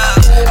deserve.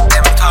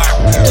 Damn type.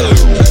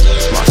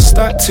 My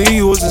stack to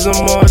yours is a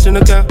margin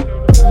of gap.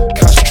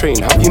 Cash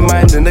train, have you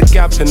mind in the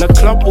gap. In the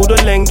club, all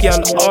the length,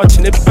 y'all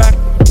arching it back.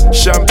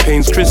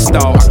 Champagne's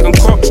crystal, I can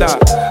crop that.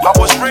 I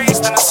was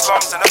raised in the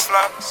slums and the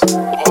flats.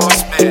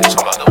 Boss bitch,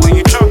 I like the way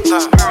you drop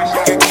that.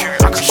 You get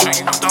cute, I can show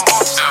you the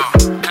hostel.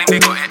 Claim they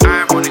got it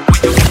ironic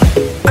when you.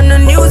 On the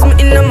news, me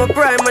in my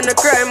prime, on the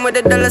crime with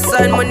a dollar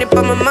sign, money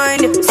for my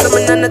mind. Yeah.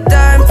 Summon on the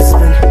time for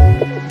spend.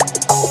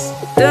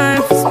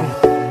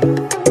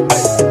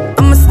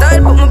 I'm a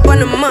style, put me on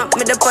the map,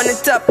 me up on the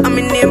top. I'm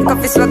in name,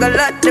 coffee swag a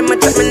lot. Them a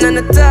chat me on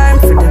the time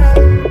for them.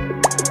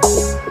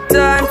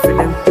 Time for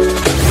them.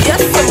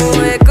 Yes, I'ma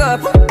wake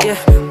up. Yeah,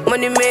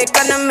 money make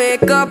and I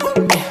make up.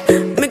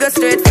 Yeah, me go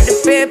straight for the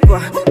paper.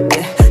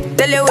 Yeah,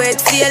 tell you wait,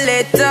 see you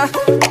later.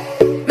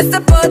 Mr.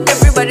 Pot,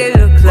 everybody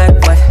look like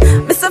what?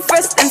 Mr.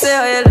 First and say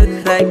how you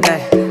look like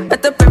that. I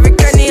top every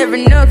cranny,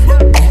 every nook.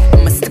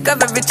 I'ma stick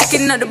up every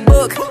chicken out the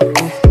book.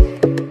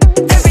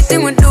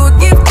 Everything we do,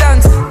 give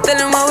thanks. Tell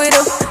them what we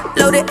do.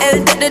 Load the L,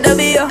 take the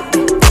W.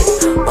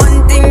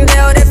 One thing they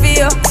out there for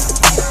you.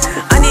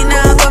 I need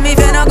now come if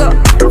you no go.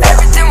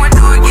 Everything we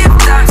do, give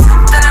thanks.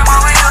 Tell them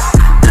what we do.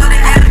 Load the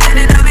L, take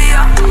the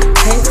W.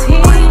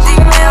 One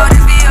thing they out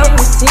there for you.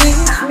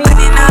 I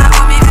need now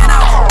come if you no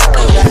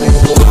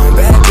go.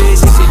 Bad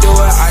bitch, if she do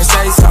it, I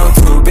say so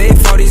too. Big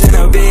 40s and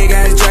a big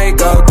ass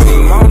Draco.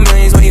 3 more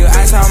millions when you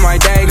ask how my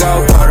day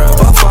go. Put a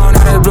buff on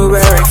out of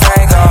blueberry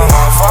fango.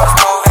 False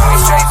move, and we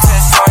straight to the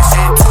source.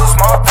 2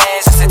 small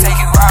pins just to take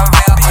you out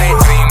real quick.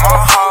 3 more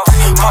hoes,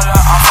 hold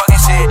up, I'm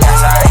fucking shit.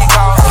 That's how it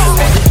goes.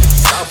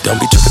 Don't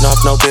be tripping off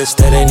no bitch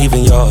that ain't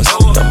even yours.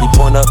 Don't be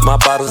pouring up my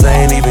bottles that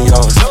ain't even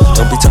yours.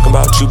 Don't be talking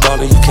about you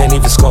ballin', you can't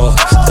even score.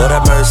 Throw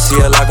that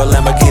Mercy like a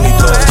Lamborghini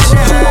does.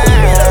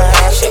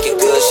 Shake it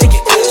good, shake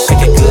it good,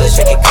 shake it good,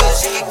 shake it good,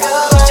 shake it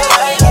good.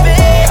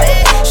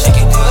 Shake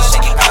it good,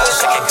 shake it good,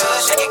 shake it good,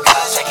 shake it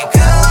good, shake it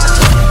good.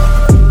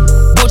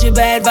 Gucci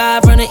bad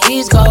vibe from the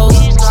East Coast.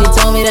 She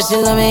told me that she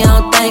love me, I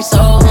don't think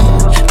so.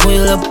 When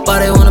you look up,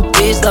 they wanna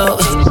be slow.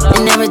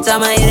 And every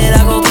time I hit it,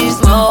 I go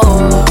beast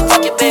mode.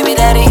 Fuck your baby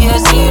daddy, you're a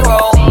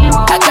zero.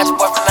 I got your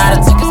boyfriend out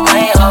of took his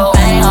main hoe.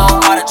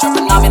 All the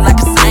tripping on me like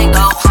a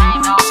Sango.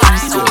 Shawty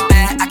so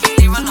bad, I can't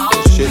leave alone.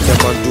 Shit that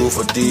I do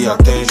for the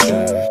attention.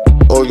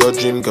 All your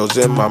dream girls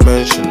in my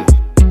mansion.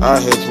 I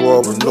hit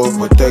war with no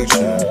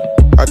protection.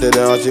 I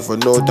didn't ask you for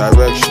no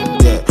direction,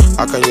 yeah.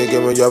 How can you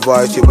give me your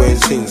voice, you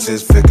ain't seen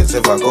since figures.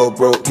 If I go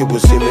broke, you will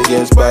see me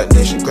against bad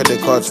nation. Credit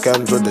card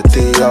scam through the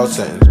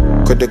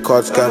T-Outsend. Credit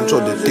card scam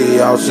through the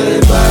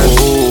T-Outsend.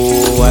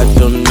 Ooh, I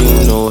don't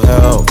need no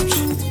help.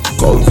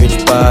 Go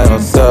bitch by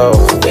myself.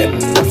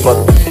 Then I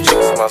fuck the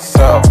chicks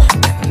myself.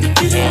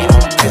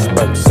 Kiss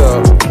by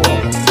myself.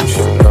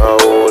 Shit, now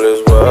all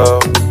is well.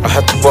 I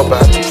had to pop,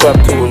 I had to trap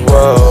too as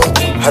well.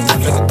 I had to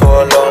flick it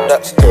all alone,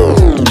 that's still.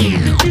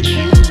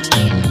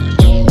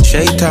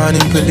 Shaitan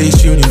in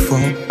police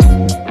uniform.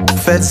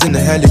 Feds in the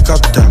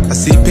helicopter. I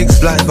see pigs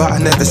fly, but I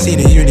never seen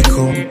a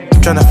unicorn.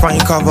 Tryna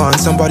find cover on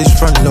somebody's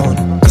front lawn.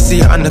 I see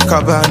it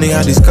undercover and they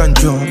had his gun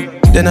drawn.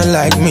 They not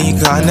like me,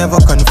 cause I never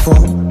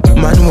conform.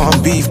 Man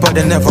want beef, but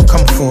they never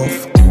come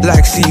forth.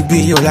 Like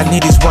CB, all I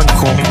need is one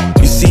call.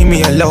 You see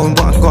me alone,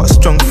 but I got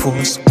strong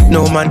force.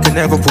 No man can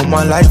ever put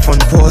my life on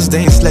pause.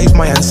 They enslaved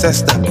my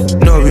ancestor.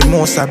 No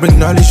remorse, I bring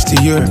knowledge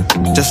to you.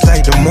 Just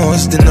like the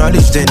Moors, the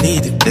knowledge they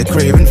needed. They're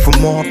craving for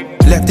more.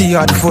 Left the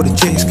yard before the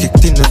J's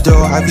kicked in the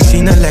door. Have you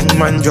seen a leng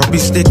man drop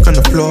his stick on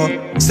the floor?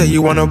 Say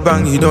you wanna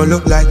bang, you don't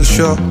look like you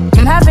sure.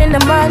 I'm having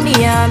the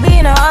money, I'm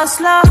being a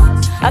hustler.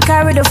 I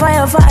carry the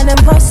fire for an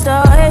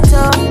imposter.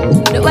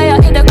 The way I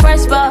hit the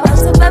crash bar,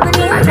 the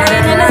baby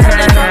and I hit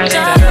the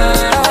doctor.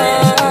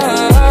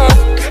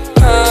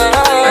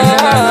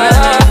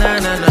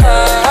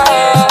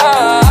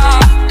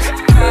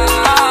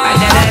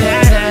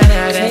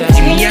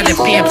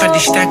 For the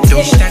stack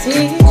though.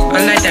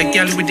 I like that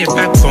girl with the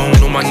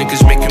backbone. All my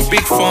niggas making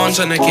big funds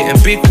and they're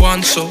getting big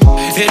ones. So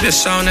hear the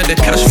sound of the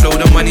cash flow,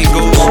 the money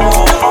goes.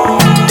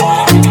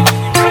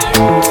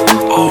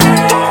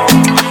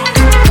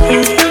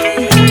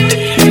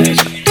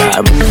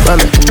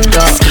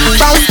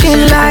 Brown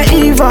skin like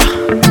Eva,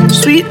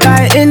 sweet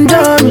like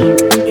Indomie.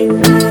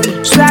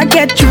 So I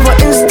get you for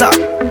Insta,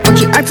 but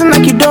you acting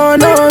like you don't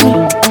know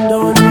me.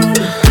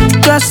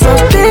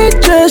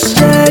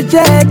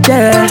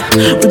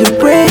 With the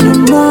way you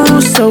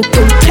move, so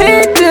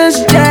contagious,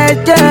 yeah.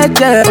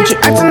 But you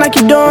acting like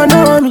you don't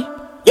know me.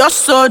 You're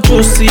so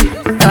juicy.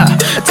 I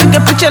take a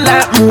picture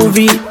like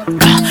movie.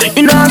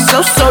 You know I'm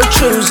so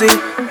choosy.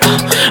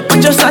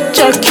 But you're such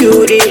a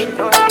cutie.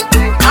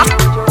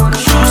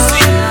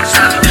 Juicy.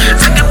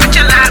 Take a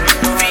picture like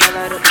movie.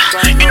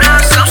 You know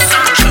I'm so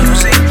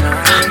choosy.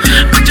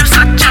 But you're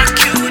such a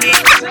cutie.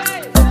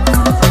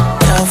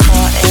 Till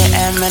 4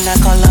 a.m. and I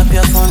call up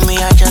your phone. Me,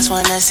 I just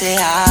wanna say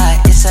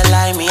hi. It's a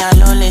lie, me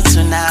alone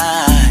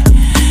tonight.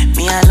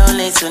 Me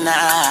alone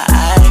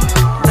tonight.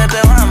 Baby,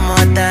 one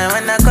more time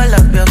when I call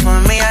up your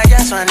phone. Me, I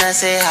just wanna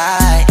say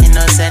hi.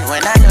 Innocent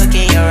when I look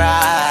in your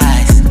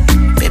eyes.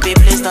 Baby,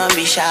 please don't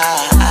be shy.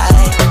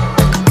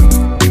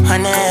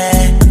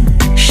 Honey,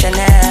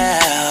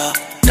 Chanel,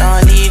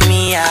 don't leave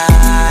me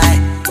high.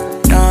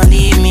 Don't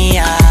leave me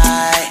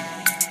high.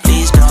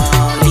 Please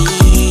don't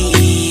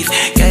leave.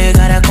 Girl, you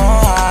gotta go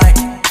hard.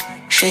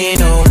 She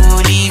know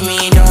who leave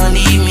me, don't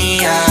leave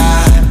me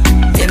high.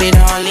 Baby,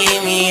 don't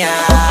leave me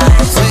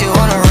high. So you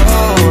wanna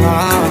roll,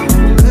 huh?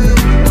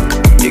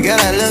 You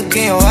gotta look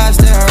in your eyes,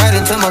 staring right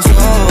into my soul,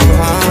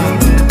 huh?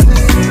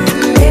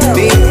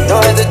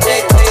 Don't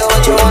hesitate, tell you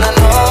what you wanna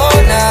know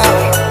now.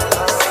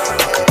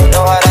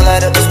 Know how to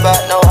light up the spot,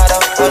 know how to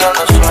put on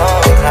the show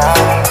now.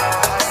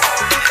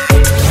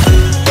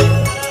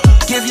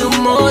 Give you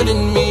more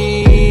than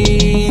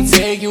me,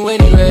 take you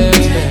anywhere.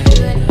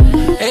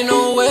 Ain't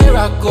nowhere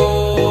I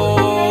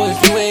go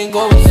if you ain't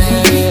going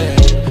there.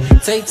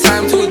 Take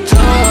time to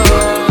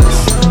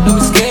adjust, don't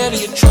be scared of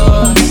your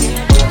trust.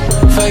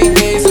 5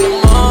 days in a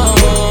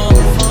month,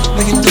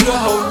 make it through the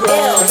whole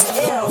run.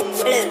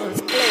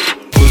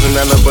 Cruising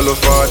down the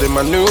boulevard in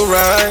my new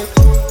ride.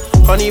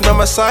 Honey by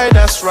my side,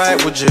 that's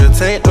right. Would you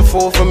take the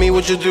fall for me?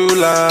 Would you do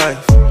life?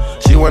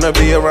 She wanna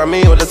be around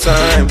me all the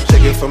time.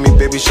 Shake it for me,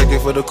 baby, shake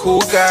it for the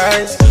cool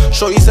guys.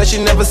 Shorty said she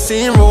never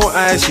seen raw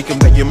eyes. She can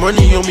bet your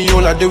money on me,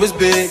 all I do is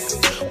big.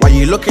 Why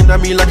you looking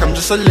at me like I'm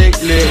just a lick?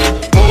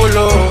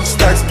 Polo,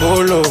 stacks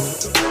bolo.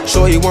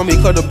 Shorty want me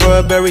cut the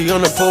Burberry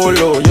on the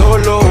polo.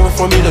 YOLO,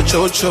 for me the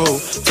chocho.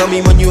 Tell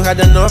me when you had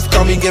enough,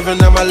 call me giving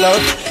her my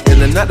love.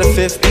 And then at the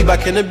 5th, be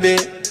back in a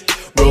bit.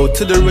 Road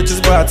to the riches,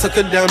 but I took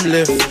a damn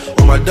lift.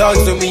 All my dogs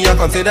with me, I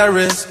can't take that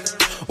risk.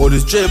 All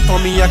this drip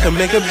on me, I can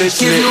make a bitch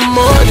Give lit. you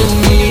more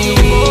than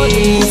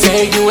me,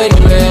 take you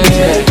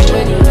anywhere.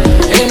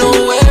 Ain't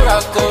nowhere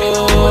I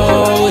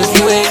go if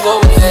you ain't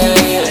going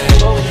there.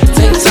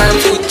 Take time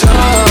to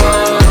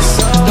adjust,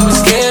 don't be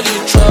scared of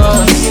your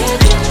trust.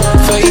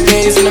 5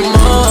 days in a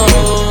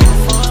month,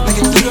 make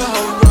it through the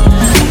whole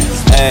run.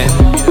 Hey,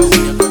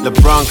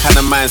 LeBron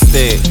kinda mind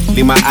state.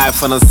 Leave my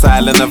iPhone on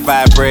silent and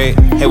vibrate.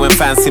 Hey, when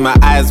fans see my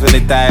eyes when they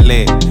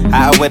dilate.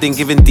 At a wedding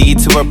giving D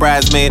to a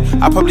bridesmaid.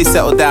 I'll probably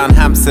settle down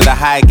Hampstead or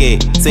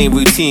Highgate. Same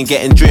routine,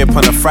 getting drip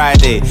on a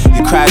Friday.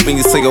 You cried when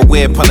you saw your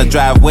whip on the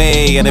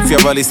driveway. And if your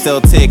rollie still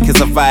tick, it's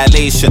a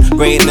violation.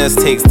 Greatness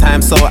takes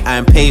time, so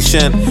I'm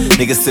patient.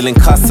 Niggas still in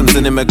customs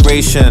and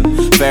immigration.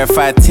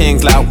 Verified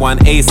things like one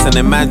ace and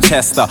in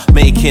Manchester.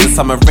 Making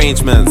some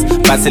arrangements.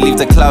 About to leave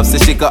the club, so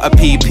she got a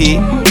PP.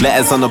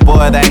 Letters on the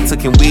board, I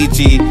took in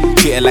Ouija.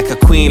 Treat her like a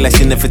queen, like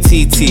she never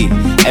TT.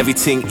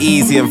 Everything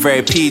easy and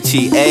very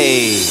peachy,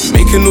 ayy.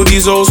 Making all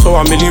these O's, so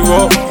I really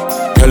rock.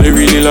 Girl, I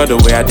really love the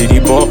way I Diddy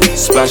bop.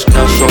 Splash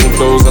cash on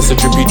clothes, that's a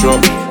drippy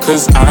drop.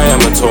 Cause I am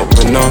a top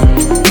winner,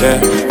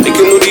 yeah.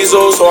 Making all these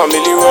O's, so I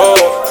really rock.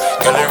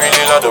 Girl, I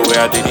really love the way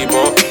I Diddy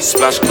bop.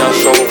 Splash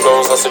cash on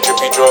clothes, that's a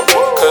drippy drop.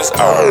 Cause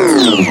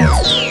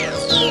I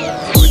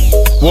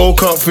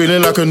woke up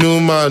feeling like a new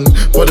man,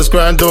 but this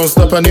grind don't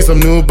stop, I need some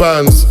new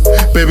bands.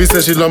 Baby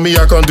says she love me,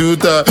 I can't do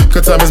that.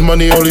 Cause time is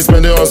money, only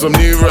spend it on some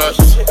new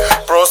raps.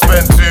 Bro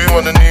spent 2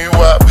 on the new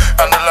app,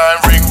 and the line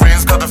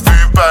rings cause the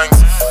food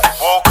bangs.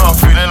 Woke up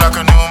feeling like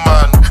a new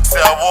man. Say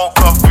I woke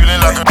up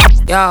feeling like a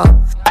Yo,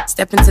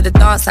 step into the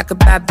dance like a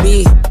bad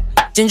bee.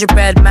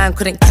 Gingerbread man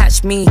couldn't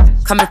catch me.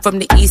 Coming from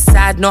the east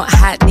side, not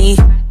Hackney.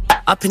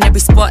 Up in every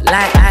spot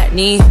like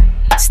acne.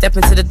 Step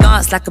into the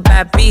dance like a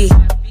bad bee.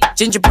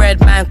 Gingerbread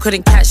man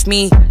couldn't catch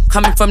me.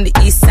 Coming from the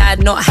east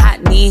side, not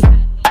Hackney.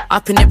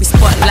 Up in every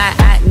spot like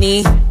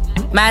acne.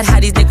 Mad how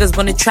these niggas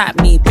wanna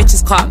trap me.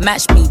 Bitches can't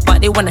match me,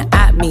 but they wanna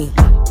at me.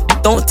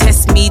 Don't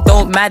test me,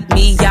 don't mad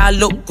me. Yeah, I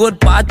look good,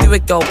 but I do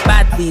it, girl,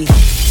 badly.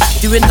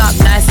 Doing up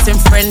nice and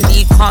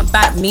friendly, can't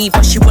back me,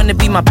 but she wanna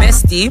be my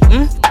bestie.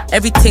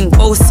 Everything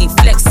bossy,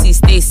 flexy,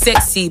 stay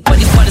sexy, but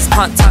these brothers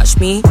can't touch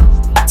me.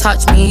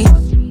 Touch me,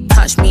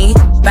 touch me.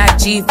 Back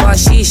G-Bar,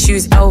 she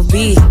shoes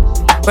LV.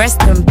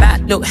 Breast and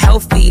back look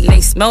healthy,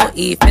 lace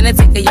melty. Finna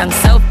take a young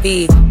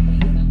selfie.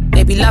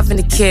 They be loving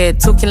the kid,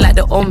 talking like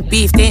their own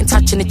beef. They ain't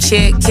touching the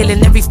chick,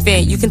 killing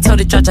everything. You can tell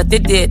the judge I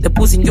did it. The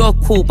balls in your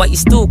cool, but you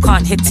still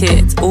can't hit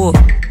it. Oh,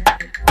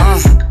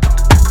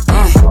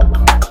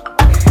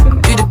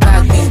 you the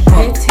bad beat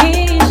pop.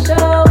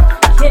 Teeshow,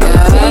 can you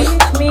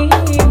teach me?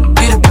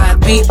 You the bad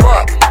beat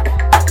pop.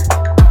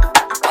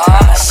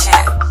 Oh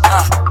shit,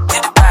 you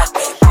the bad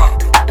beat pop.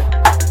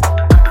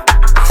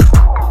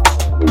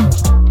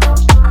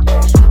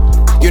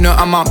 You You know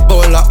I'm a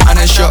bowler and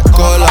a shot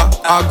caller.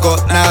 I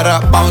got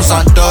naira, pounds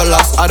and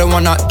dollars. I don't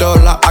want a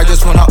dollar, I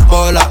just want a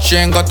baller. She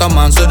ain't got a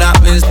man, so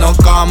that means no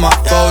karma.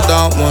 Fall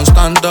down, won't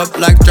stand up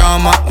like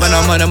drama. When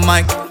I'm on the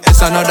mic, it's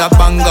another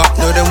banger.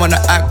 No, they wanna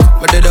act,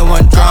 but they don't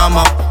want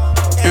drama.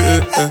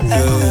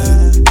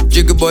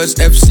 Jiggy boys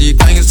FC,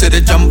 can you see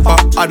the jumper?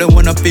 I don't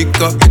wanna pick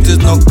up, it is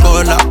no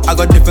cola. I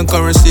got different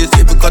currencies,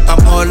 if you got a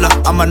mola.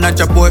 I'm a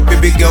Naja boy,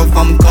 baby girl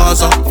from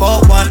Gaza.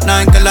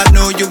 419, girl, I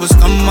know you was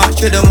scammer.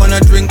 She don't wanna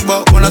drink,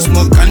 but wanna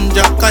smoke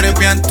ganja.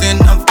 Caribbean thing,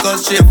 of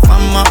course, she a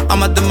farmer.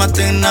 I'ma do my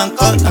thing and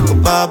call like a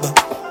barber.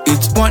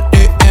 It's 1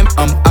 AM,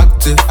 I'm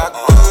active.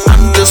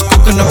 I'm just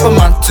cooking up a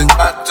mountain.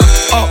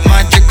 All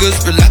my jiggers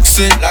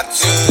relaxing.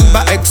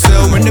 By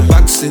Excel in the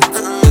backseat.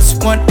 It's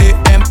 1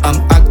 AM, I'm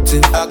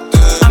active.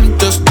 I'm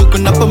just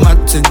cooking up a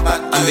mountain.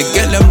 And they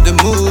get them the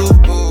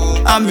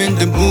mood. I'm in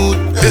the mood.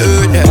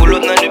 Pull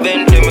up on the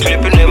bend, them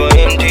flipping never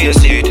empty your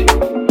seat.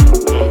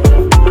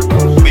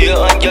 We are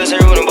on girls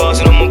around the bars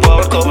and I'm a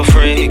power couple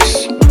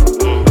freaks.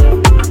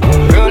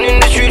 Running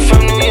the street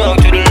from New York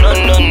to the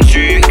London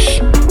streets.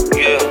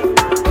 Yeah.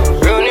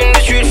 Running the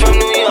street from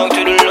New York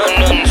to the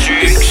London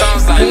streets.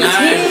 Sounds like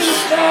nice.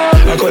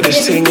 I got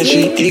this thing and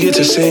she eager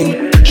to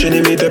sing. She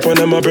need me dip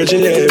on my bridge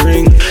and let it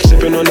ring.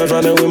 Sipping on the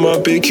vanna with my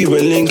big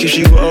Cuban link. If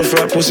she got a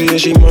fat pussy then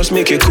she must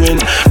make it queen.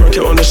 Rock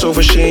it on the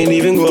sofa, she ain't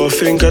even got a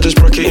think. I just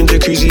rock it in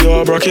jacuzzi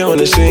or I rock it on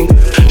the sink.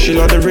 She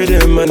like the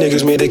rhythm, my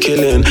niggas made a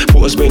killing.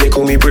 Put a Spain, they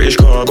call me British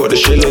car, I got the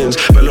shillings.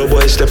 Mellow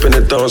boy step in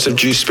the dance of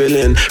juice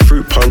spilling.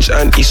 Fruit punch,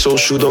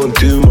 anti-social, don't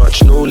do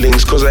much. No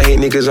links, cause I hate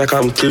niggas like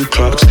I'm Ku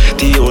Klux.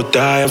 D or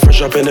die, I'm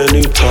fresh up in a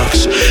new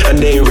tux. And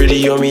they ain't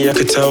really on me, I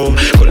could tell.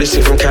 Got this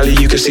thing from Cali,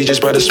 you can see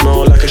just by the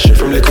smell. Like a shit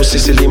from Little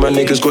Sicily, my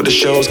niggas got the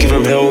shells, give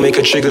them hell, make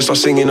a trigger, start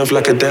singing off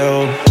like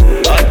Adele.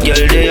 Hot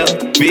girl there,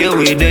 be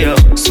away there.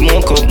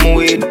 Smoke up my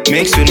weed,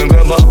 mix with my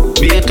grabber.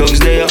 Be a thugs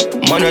there,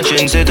 man a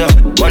trendsetter.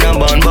 Man a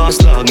band boss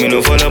dog, me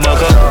no follow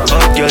back up.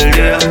 Hot girl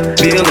there,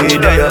 be away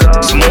there.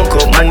 Smoke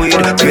up my weed,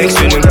 mix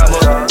with my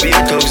grabber. Be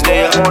a thugs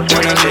there, man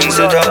a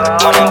trendsetter.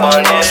 Man a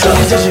band boss dog.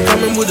 She said she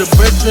coming with her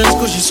brethren,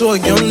 cause she saw a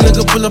young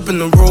nigga pull up in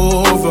the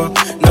Rover.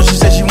 Now she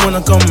said she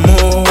wanna come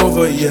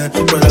over, yeah,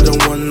 but I don't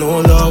want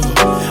no lover.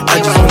 I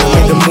just wanna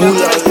make the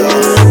moolah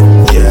love,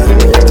 yeah,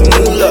 the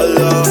moolah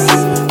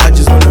love. I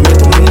just wanna make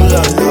the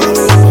moolah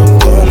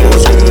love. Come on,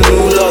 scream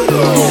moolah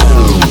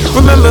love.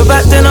 Remember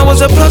back then I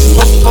was a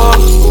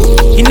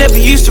 +4. You never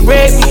used to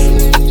rate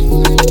me.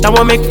 Now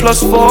I make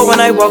 +4 when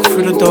I walk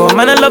through the door.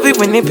 Man, I love it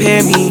when they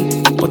pay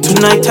me. But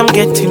tonight I'm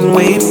getting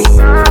wavy.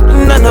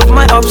 None of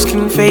my ups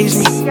can faze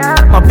me.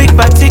 My big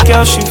body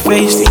girl, she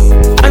faced me.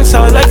 And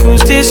so like,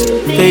 who's this?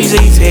 Lazy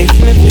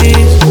taking a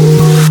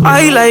piss.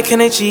 I like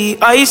energy,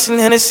 ice and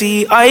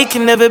Hennessy. I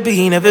can never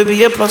be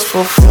a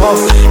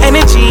 +4.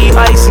 Energy,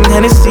 ice and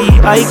Hennessy.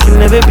 I can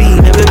never be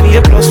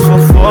a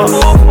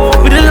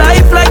 +4. With a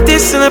life like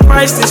this and a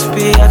price this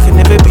big, I can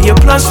never be a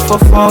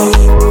 +4.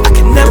 I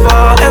can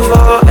never,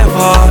 ever.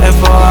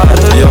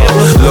 Yo,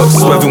 look,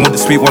 swerving with the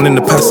sweet one in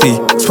the passy.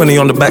 20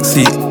 on the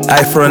backseat,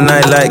 eye for a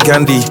night like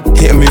Gandhi.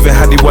 Hitting moving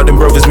handy while them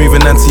brothers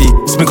moving anti.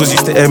 Sminkles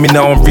used to air me,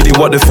 now I'm really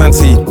what they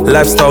fancy.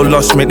 Lifestyle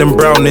lush, make them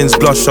brownings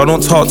blush. I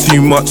don't talk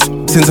too much.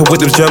 Since I'm with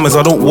them Germans,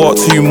 I don't walk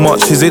too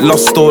much. Is it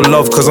lust or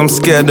love? Cause I'm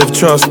scared of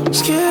trust.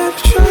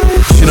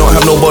 She don't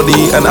have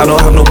nobody, and I don't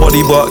have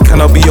nobody. But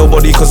can I be your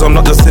body? Cause I'm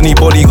not just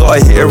anybody.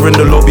 Gotta hit her in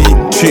the lobby.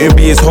 Shooting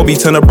be his hobby,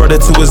 turn a brother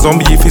to a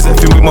zombie if he's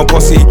effing with my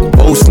posse.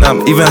 Oh snap,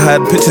 even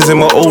had pictures in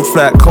my old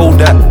flat. Cold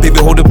that, baby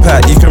hold a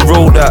pat, you can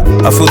roll that.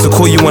 I feel to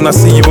call you when I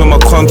see you in my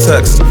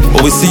contacts.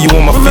 Always see you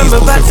on my face.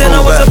 Remember back then I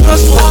was a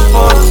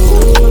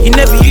 +4. You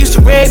never used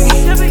to rate me.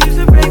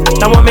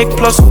 Now I make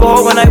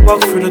 +4 when I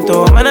walk through the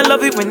door. Man, I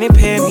love it when they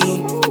pay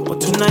me. But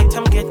tonight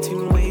I'm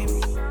getting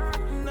wavy.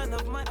 None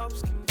of my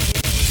ups can.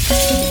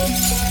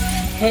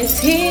 Hey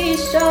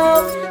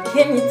Teeshow,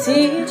 can you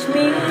teach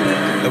me?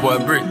 That boy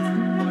Brick.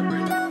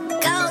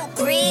 Go,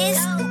 Breeze.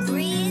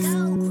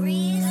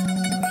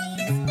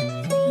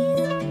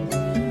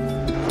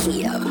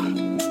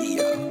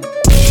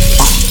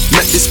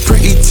 Met this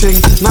pretty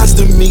ting, nice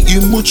to meet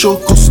you, mucho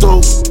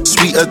gusto.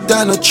 Sweeter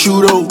than a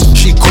churro,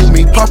 she call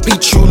me Papi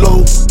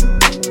Chulo.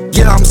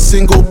 Yeah, I'm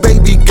single,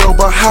 baby girl,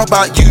 but how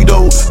about you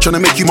though? Tryna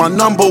make you my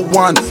number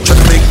one,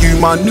 tryna make you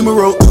my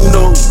numero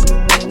uno.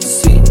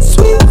 Sweet,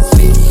 sweet,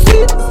 sweet,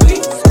 sweet,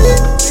 sweet,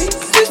 sweet,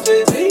 sweet,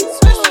 sweet,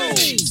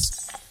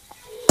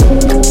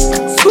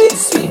 sweet,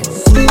 sweet,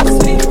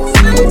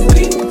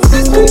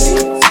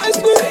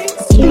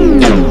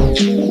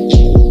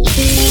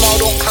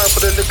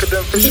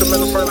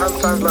 Fishermen throwing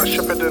hand signs like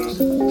Shepparton.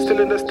 Still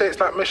in the States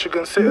like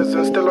Michigan,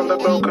 citizens still on the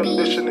bell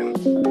conditioning.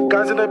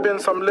 Guys in the bin,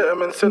 some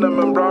litterman,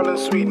 cinnamon, brown and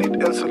sweet, need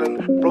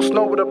insulin. Bro,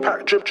 snow with a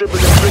pack, dribbling,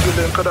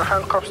 wriggling, cause the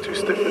handcuffs too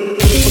stiffin'.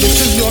 For the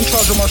chizzy on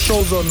charge of my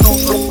shows on.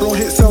 Bro,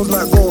 hit sales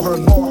like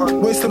Gohan.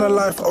 Wasting a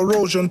life,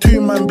 erosion. 2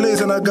 man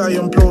blazing, a guy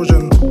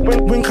implosion.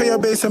 Wink at your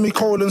base,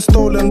 semi-colon,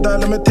 stolen,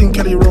 dial him a thing,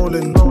 Kelly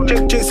rolling.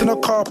 Jake's in a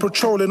car,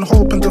 patrolling,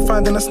 hoping to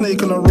find a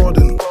snake and a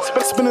rodent.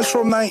 Spinners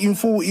from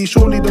 1940,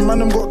 surely the man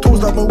them got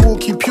toes like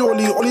Milwaukee.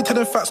 Purely, only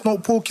telling facts,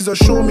 not porkies.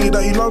 Assure me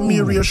that you love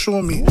me,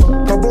 reassure me.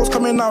 My bros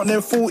coming out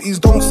near 40s,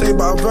 don't say,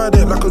 but I've heard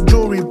it like a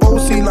jury.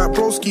 Bossy like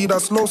broski,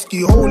 that's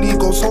lowski. Holy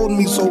Ghost hold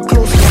me so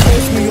closely.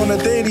 Post me on a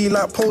daily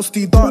like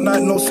posty. Dark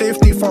night, no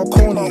safety,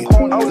 Falcone.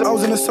 I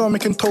was in the cell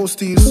making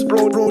toasties.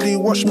 Brody,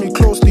 watch me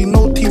closely.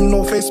 No team,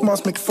 no face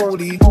mask,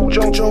 McFoley.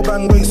 Joe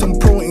Bang weights and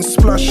protein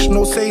splash.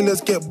 No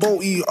sailors get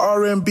boaty.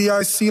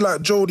 R.M.B.I.C.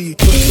 like Jody.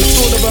 The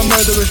sword of a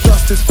murderous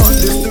justice. Fuck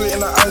this, do it in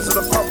the eyes of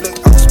the public.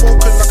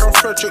 Outspoken like I'm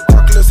Frederick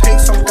Douglass. Hate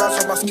some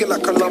guys on my skin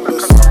like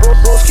Columbus.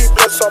 Bros keep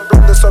blood, some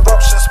blinders.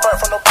 Eruption, sprite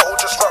from the bottle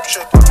just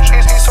ruptured.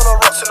 He's on the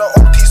rocks in the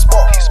OT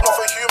spot. He's not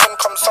for human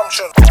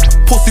consumption.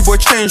 Pussy boy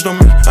changed on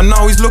me, and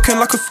now he's looking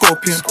like a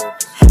scorpion.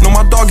 No,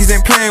 my doggies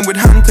ain't playing with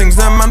hand things.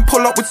 Them man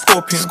pull up with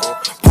scorpions.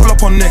 Pull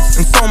up on necks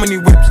and so many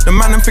whips. The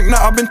man them think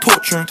that I've been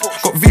torturing.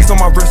 Got V's on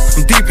my wrist,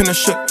 I'm deep in the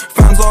shit.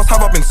 Fans ask,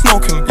 have I been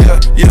smoking?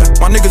 Yeah.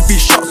 My niggas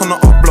beat shots on the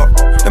up block.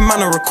 Them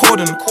man are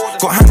recording.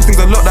 Got hand things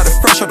that look like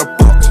they're fresh out the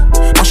box.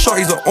 My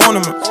shorties are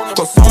ornament.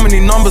 Got so many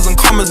numbers and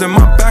commas in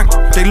my bank.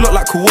 They look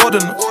like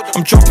coordinates.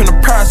 I'm dropping the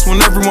price when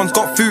everyone's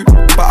got food,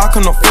 but I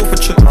cannot afford for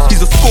chick.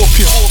 He's a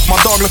scorpion. My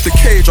dog left the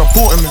cage, I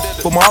bought him in.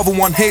 But my other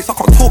one hates, I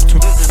can't talk to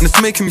him. And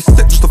it's making me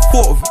sick just the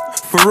thought of it.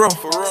 For real.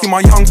 See my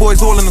young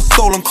boys all in a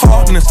stolen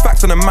car. And it's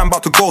facts and a man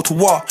about to go to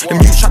war.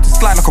 Them youths tried to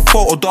slide like a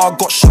photo dog.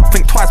 Got shot,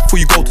 think twice before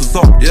you go to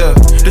Zop. Yeah.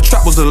 The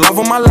trap was the love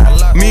of my life.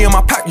 Me and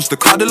my pack used to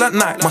cuddle at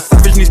night. My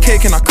savage needs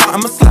cake and I cut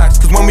him a slice.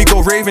 Cause when we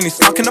go raving, he's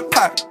stuck in the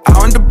pack.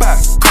 Out in the back,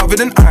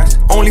 covered in ice.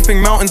 Only thing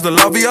melting's the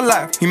love of your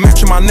life. He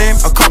mentioned my name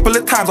a couple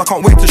of times. I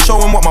can't wait to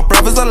show him what my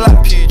brothers are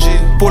like.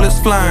 Bullets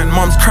flying,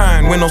 mom's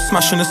crying. Window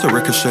smashing, it's a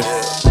ricochet.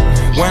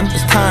 When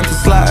it's time to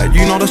slide,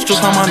 you know that's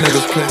just how my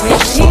niggas play.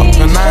 Fuck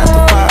a 9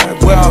 to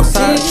 5, we're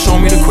outside, show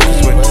me the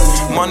quickest way.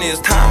 Money is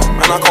time,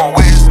 and I can't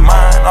waste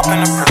mine up in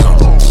the prison.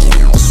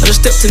 I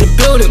just stepped in the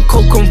building,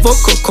 coke and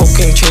vodka,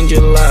 cocaine change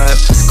your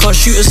life. Can't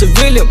shoot a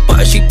civilian,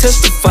 but she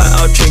testify,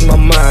 I'll change my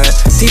mind.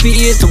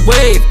 DBE is the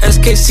wave,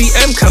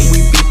 SKCM, can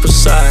we be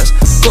precise?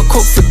 Got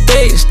coke for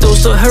days, still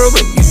so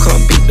heroin, you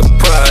can't beat the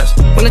price.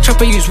 When the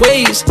trapper use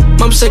ways,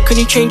 mum said, can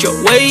you change your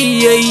way?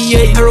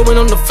 Heroin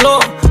on the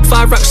floor,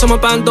 5 racks on my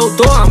bando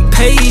door, I'm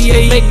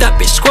paid. Make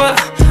that bitch squat,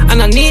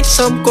 and I need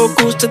some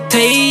goggles to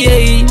take.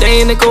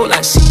 They ain't a go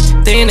like C,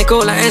 they ain't a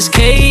go like SK.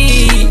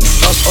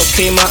 Last up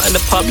came out in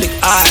the public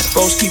eye,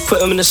 bros keep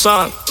put him in the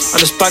sun. I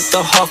just bagged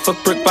a half a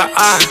brick by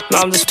eye,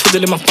 now I'm just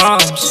twiddling my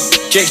palms.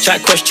 Jake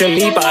tried questioning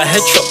me about a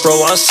headshot, bro,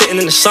 I was sitting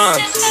in the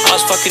sun. I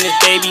was fucking his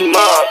baby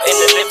mom in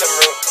the living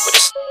room with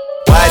his.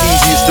 Why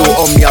these you still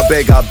on me, I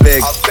beg.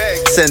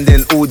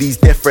 Sending all these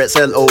death threats,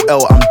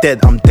 LOL, I'm dead.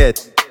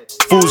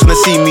 Fools gonna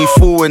see me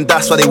fall and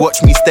that's why they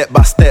watch me step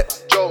by step.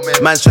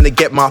 Man's trying to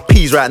get my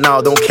P's right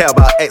now, don't care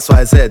about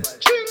XYZ.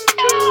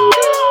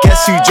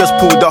 Guess who just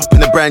pulled up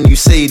in a brand new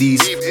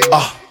Mercedes?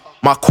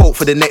 My quote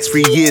for the next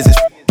 3 years is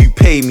you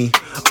pay me.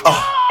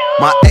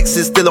 My ex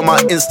is still on my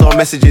Insta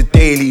messages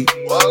daily.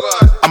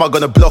 Am I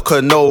gonna block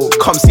her? No,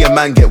 come see a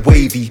man get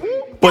wavy.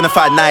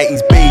 Bonafide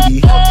 90s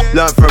baby,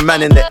 learned from a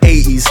man in the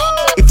 80s.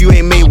 If you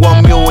ain't made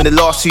 1 mil in the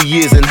last 2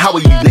 years, then how are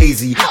you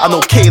lazy? I know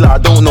Kayla, I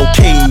don't know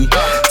Katie.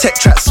 Tech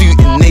tracksuit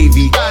in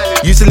Navy.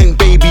 Used to link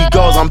baby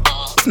girls, I'm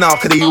now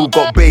cause they all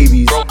got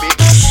babies.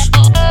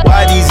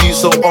 Why these youths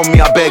so on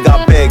me, I beg.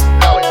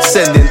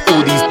 Sending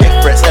all these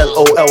death threats,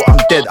 LOL, I'm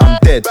dead.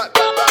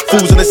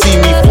 Fools wanna see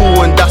me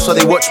fall and that's why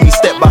they watch me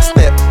step by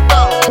step.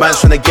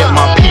 Man's trying to get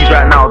my P's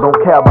right now, don't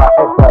care about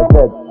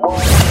XYZ.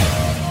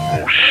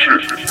 Oh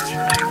shit.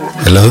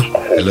 Hello?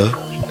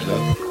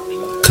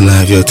 Can I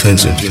have your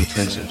attention? Alright.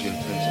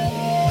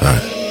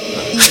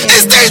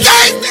 It's DJ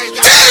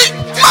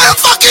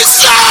motherfucking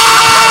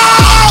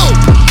soul!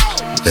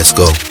 Let's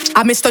go.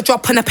 I missed a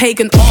drop on a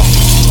pagan off.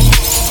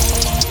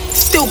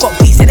 Still got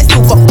beats and it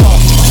still got pop.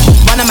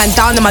 Run a man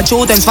down in my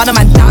Jordans, run a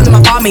man down in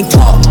my barmaid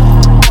top.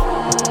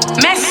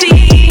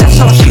 Messi, that's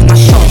how I shoot my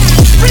shot.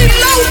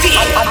 Reloading.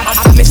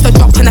 I missed a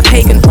drop on a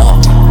pagan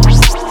off.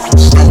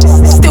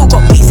 Still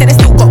got beats and it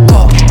still got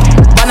pop.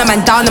 Run a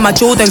man down in my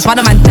Jordans, run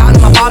a man down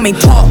in my barmaid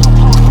top.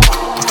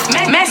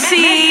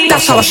 Messi,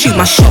 that's how I shoot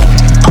my shot.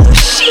 Oh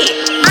shit,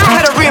 I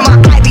had a room, my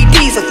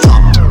IBD's a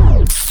top.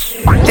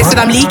 They said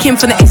I'm leaking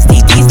from the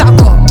STDs that I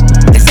got.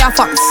 They say I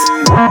fucks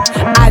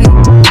and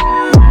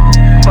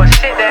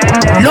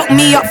lock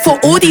me up for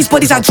all these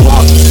bodies I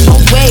dropped. No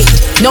way,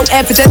 no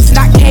evidence in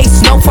that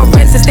case. No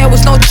forensics, there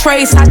was no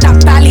trace. Had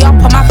that belly up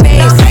on my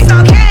face.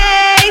 No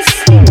case.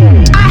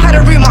 I had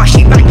a room, my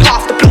shit back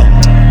half the block.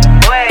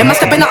 It must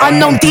have been an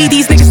unknown D.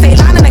 These niggas stay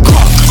lying in the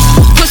cock.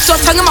 Push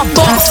your tongue in my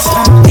box.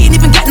 Didn't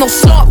even get no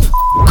slop.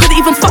 Couldn't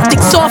even fuck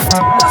dick soft.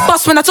 Bust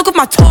bust when I took off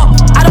my top.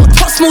 I don't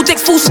touch small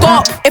dicks, full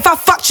stop. If I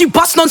fucked you,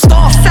 bust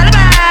non-stop.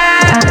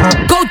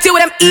 Go deal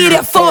with them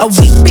idiot thoughts.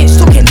 A weak bitch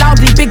talking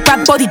loudly, big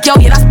bad body girl,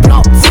 yeah, that's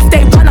blocked. If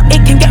they run up,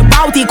 it can get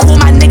rowdy. Call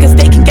my niggas,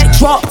 they can get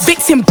dropped.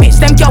 Vixen bitch,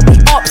 them girl be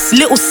ops.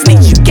 Little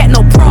snitch, you get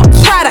no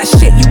props. Try that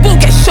shit, you will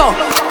get shot.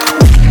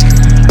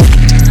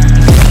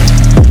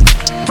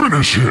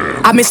 Finish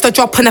him. I missed a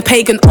drop on a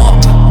pagan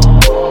op.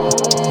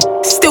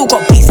 Still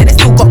got beats and it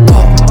still got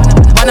pop.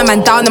 Run a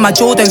man down in my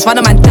Jordans, run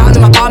a man down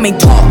in my barmaid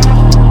top.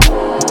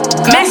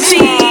 Messy,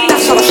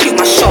 that's how I shoot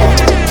my shot.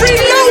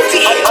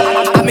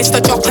 Reloaded. I missed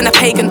a drop on a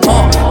pagan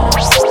op.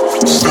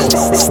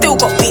 Still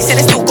got beats and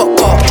it still got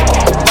pop.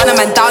 Run a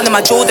man down in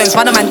my Jordans,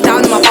 run a man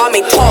down in my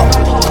barmaid top.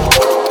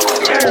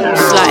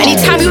 Like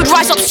anytime he would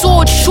rise up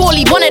sword,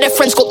 surely one of their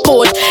friends got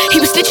bored. He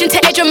was snitching to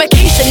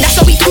education, that's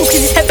how he proved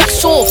cause his head back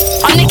sore.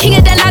 I'm the king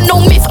of the land, no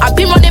myth. I've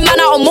been running man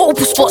out on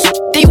multiple spots.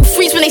 They all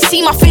freeze when they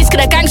see my face,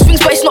 cause the gang swings,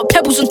 but it's not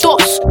pebbles and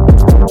dots.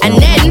 And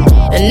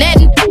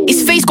then,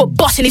 his face got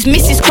bust and his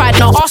missus cried,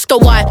 and I asked her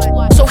why.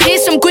 So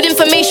here's some good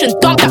information,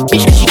 dump that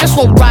bitch cause she just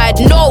won't ride.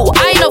 No,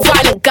 I ain't a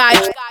violent guy,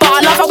 but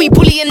I love how we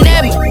bullying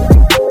them.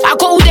 I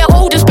got all their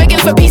oldest begging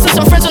for peace and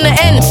some friends on the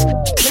ends.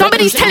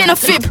 Somebody's telling a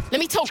fib. Let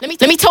me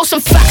tell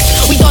some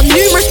facts. We done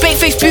numerous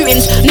bait-faced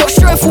bootings. Not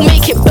sure if we'll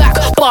make it back,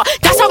 but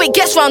that's how it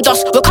gets round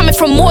us. We're coming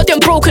from more than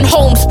broken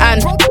homes.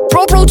 And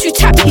bro too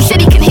tapped. He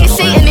said he can hear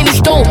Satan in his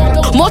dome.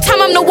 More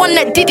time I'm the one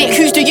that did it.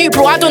 Who's the you,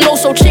 bro? I don't know.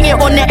 So ching it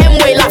on the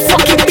M-way like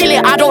fucking bill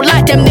it. I don't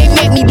like them. They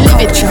make me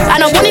livid.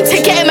 And I wanted to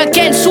get him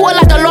again, sorta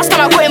like the last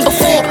time I got him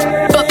before.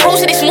 But bro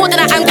said it's more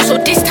than an angle,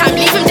 so this time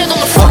leave him dead on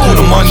the floor. Fuck all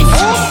the money.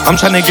 I'm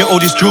trying to get all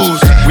these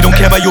jewels. We don't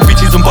care about your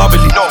bitches and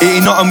bubbly.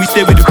 It ain't nothing, we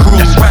stay with the crew.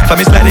 Fam,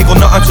 it's like they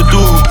got nothing to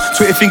do.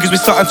 Twitter fingers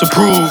with something to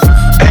prove.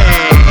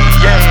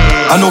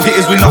 I know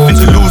hitters with nothing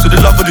to lose. With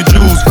the love of the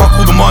jewels, fuck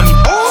all the money.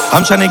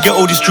 I'm trying to get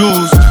all these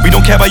jewels. We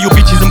don't care about your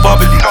bitches and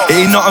bubbly.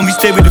 It ain't nothing, we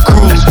stay with the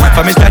crew.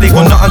 Fam, it's like they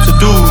got nothing to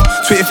do.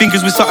 Twitter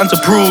fingers with something to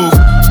prove.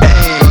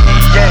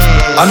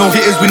 I know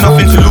hitters with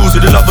nothing to lose.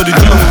 With the love of the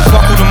jewels,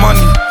 fuck all the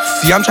money.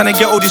 See, I'm trying to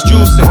get all these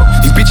jewels in.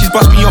 These bitches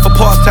bust me off a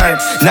pastime.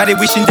 Now they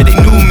wishing that they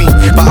knew me.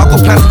 But I got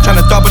plans, I'm trying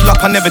to double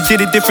up. I never did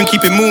it different,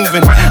 keep it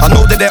moving. I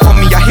know that they're on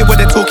me, I hear what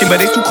they're talking,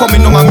 but they still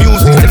comment on my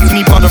music. Say to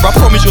me, brother, I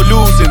promise you're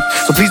losing.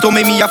 So please don't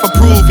make me have to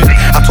prove it.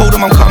 I told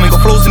them I'm coming,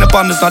 got flows in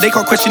abundance. Now they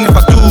can't question if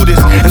I do this.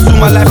 And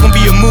soon my life gon'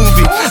 be a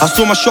movie. I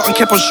saw my shot and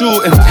kept on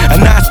shooting. And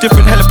now it's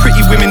different, hella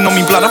pretty women on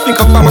me, blood. I think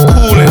I found my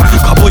calling.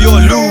 Boy,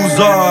 you're a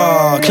loser.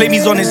 Claim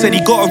he's on it, said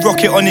he got a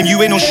rocket on him.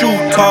 You ain't no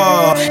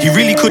shooter. He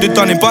really could've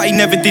done it, but he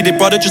never did it,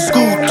 brother, just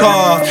scooter.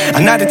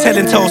 And now they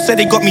telling tales, said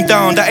they got me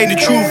down, that ain't the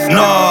truth,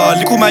 nah.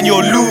 Little man,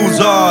 you're a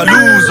loser.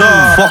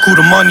 Fuck all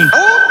the money,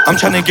 I'm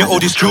trying to get all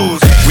these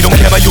jewels. We don't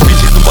care about your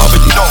bitches and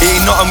barbecue. It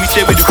ain't nothing, we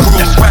stay with the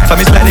crew. Fam,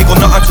 it's like they got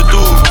nothing to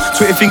do.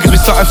 Twitter fingers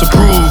with something to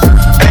prove.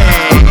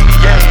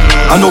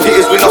 I know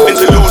hitters with nothing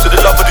to lose. With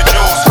the love of the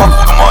jewels, fuck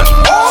all the money.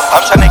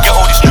 I'm trying to get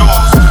all these jewels.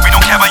 We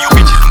don't care about your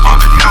bitches and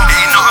barbecue. It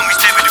ain't nothing, we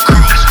stay with the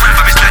crew.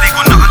 Fam, it's like they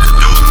got nothing to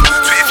do.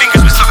 Twitter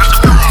fingers with something to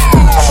prove.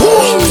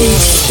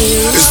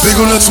 It's big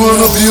on that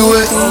 12 up you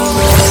way.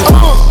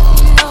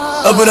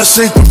 Up in that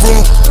shake the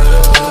room.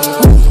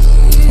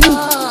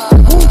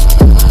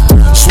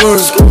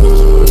 Swerve.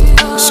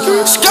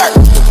 Skirt.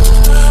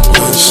 Go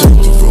ahead and shake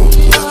the room.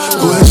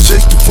 Go ahead and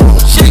shake the room.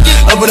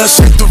 Up in that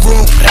shake the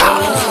room.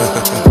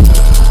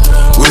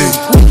 Wait.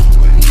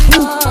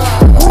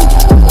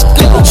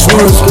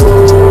 Swerve.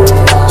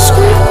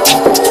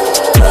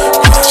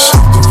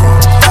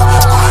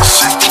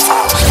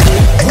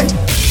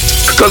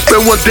 Can't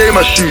spend one day in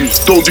my shoes.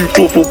 Don't do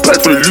 4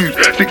 pints for the lose.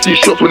 16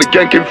 shots when the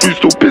gang came through.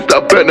 Still pissed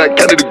that I burnt that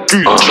Canada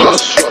goose.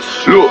 Trust.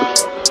 Look,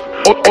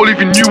 all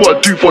even knew what I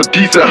do for a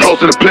decent house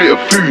and a plate of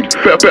food.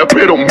 Better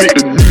pray don't make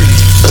the news.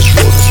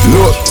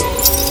 Look,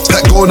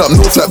 pack going up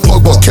north like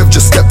Pogba. Kev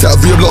just stepped out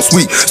of rehab last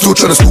week. Still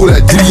trying to score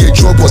like Diddy ain't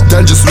drug. But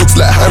Dan just looks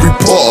like Harry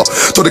Potter.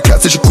 Told the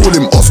cat that she call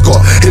him Oscar.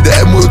 Hit the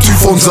M with 2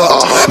 phones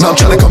up. Now I'm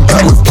trying to come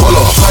back with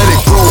collar. Pilot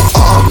bro,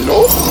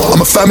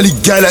 I'm a family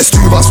guy like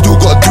Stu, but I still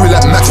gotta do it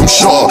like Max from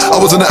Shaw. I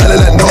was on the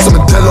island like Nelson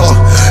Mandela.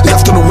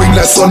 Left on the wing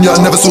like Sonia. I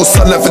never saw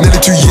sunlight for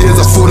nearly 2 years.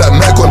 I feel like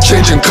Mac, I'm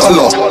changing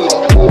colour.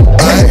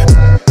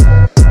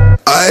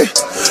 I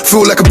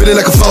feel like I've been in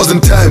like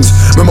 1,000 times.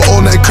 Remember all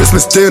night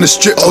Christmas day on the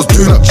strip, I was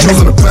doing up shows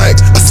on the bike.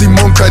 I see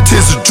mom cry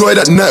tears of joy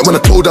that night when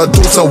I told her I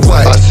don't sound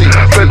white. I see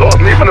friends ask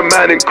me for the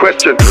man in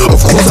question. Of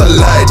course I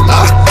lied.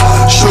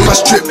 Show my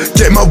strip,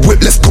 get my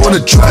whip, let's go on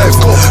a drive.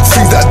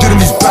 Things that I do in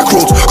these back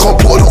roads, can't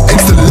put on no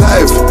Insta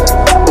live.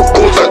 Of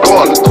course I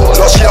gone.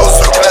 Last year I was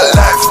looking at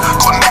life.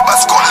 Got nicked by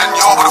Scotland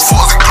Yard with the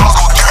fours in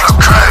Glasgow doing a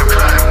crime.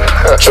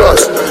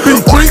 Trust.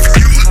 All you can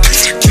do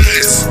is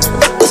guys.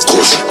 Of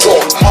course you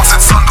don't. Mom said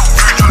son, don't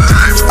ruin your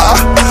life.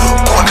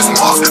 Go on this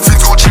mask,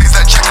 things gon' change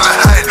that Jekyll and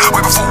Hyde.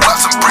 Wait before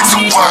wipes and bring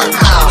some wine.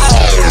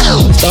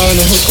 Star on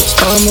the hook,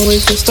 star on my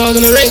waist, stars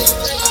on the race.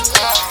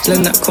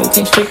 Blend that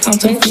cocaine straight down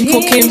to the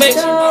cocaine base.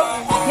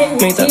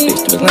 Made that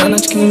bitch do a line, now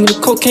she giving me the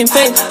cocaine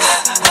face.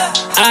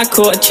 I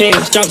caught a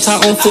change, jumped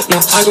out on foot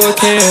now, I got a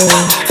cane.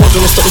 Fuck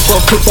gonna stop before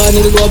I pick by a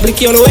nigga, got a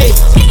blicky on the way.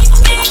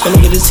 So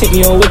nigga just hit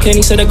me on weekend,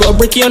 he said I got a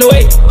bricky on the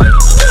way.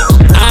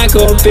 I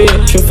got a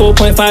bitch with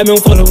 4.5 mil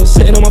followers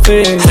sitting on my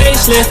face.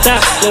 Facelift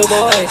that, little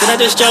boy, did I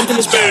just jump in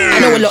the spray? I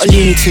know a lot of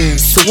Looney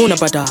Tunes, so warn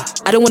brother.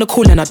 I don't wanna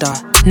call another.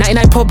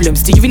 99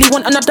 problems, do you really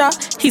want another?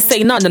 He's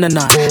saying nah.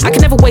 I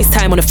can never waste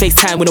time on a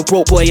FaceTime with a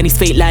broke boy and his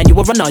fake line. You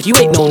a runner, you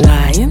ain't no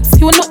lions.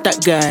 You are not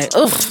that guy,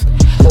 ugh.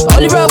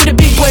 Only roll with the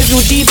big boys,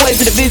 real deep boys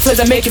with the visitors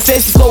and make your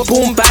faces go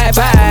boom, bye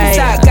bye.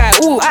 That guy,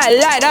 ooh, I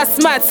like, that's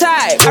my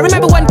type. I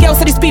remember one girl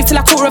said he speaks till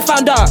I caught her and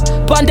found her.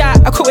 Bun that,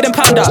 I caught with them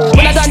pounder.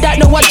 When I done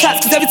that, no one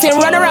chats, cause everything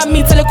run around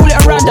me till I call it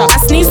a rounder. I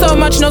sneeze so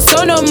much, no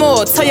so no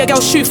more. Tell your girl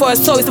shoot for her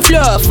soul, it's the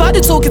floor. Fuck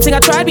the talking thing I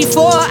tried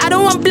before. I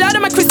don't want blood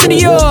on my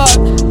Christina.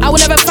 I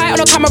will never fight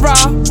on a camera.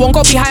 Won't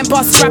go behind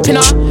bars scrapping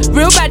her.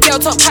 Real bad girl,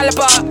 top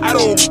caliber. I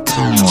don't.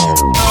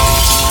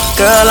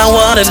 Girl, I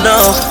wanna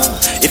know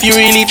if you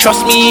really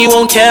trust me, you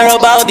won't care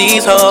about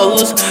these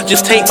hoes.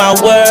 Just take my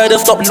word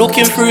and stop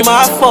looking through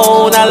my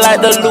phone. I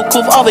like the look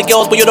of other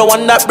girls, but you're the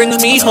one that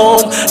brings me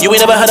home. You ain't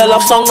never heard a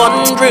love song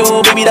on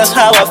drill, baby, that's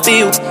how I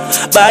feel.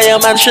 Buy a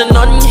mansion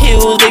on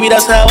hills, baby,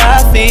 that's how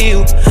I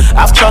feel.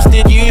 I've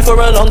trusted you for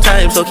a long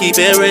time, so keep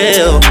it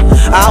real.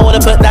 I wanna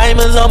put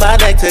diamonds on my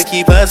neck to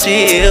keep us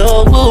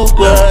chill. Ooh,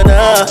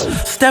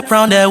 step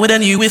round there with a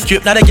new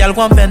strip, now the gal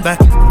won't bend back.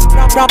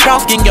 Brown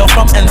skin girl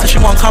from N, so she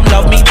won't come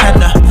love me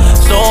tender.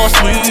 So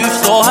smooth,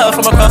 saw her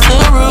from across the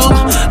room.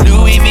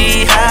 Louis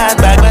V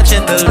handbag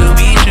matching the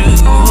Louis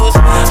shoes.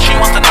 She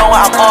wants to know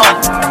what I'm on.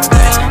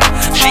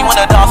 She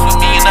wanna dance with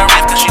me in the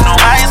riff, cause she know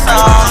my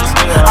songs.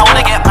 I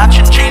wanna get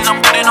matching chains,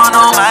 I'm putting on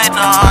all my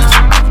dance.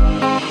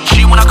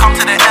 She wanna come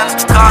to the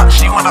end, cause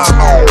she wanna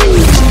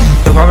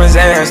The pump is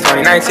ends,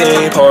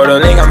 2019. Poured a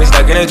link, got me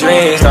stuck in a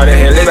dream. Started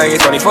hit lit like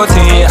it's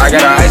 2014. I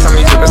got ice on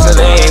me, took a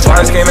saline.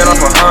 Twice came in off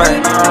a hunt.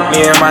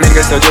 Me and my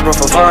niggas still drippin'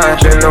 for fun.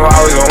 Didn't know I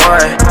was the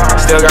one.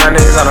 Still got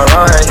niggas on the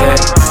run,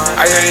 yeah.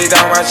 I got these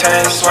down my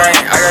chain swing.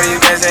 I got these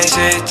bands, ain't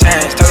shit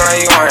changed. Talkin'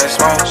 like you wanna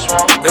smoke.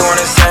 We want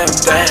the same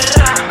thing.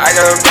 I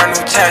got a brand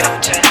new chain.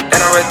 Then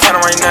I return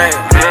on my name.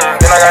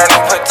 Then I got a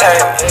new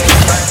potato.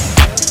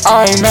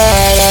 I ain't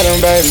mad at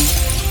him, baby.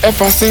 If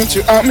I sent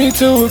you out, me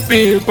too would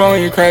be up on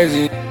you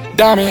crazy.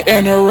 Diamond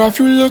in the rough,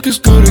 you look as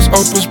good as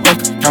Oprah's bank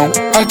account.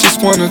 I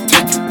just wanna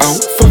take you out,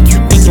 fuck you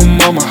in your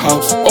mama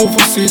house.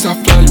 Overseas, I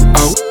fly you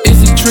out.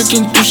 Is he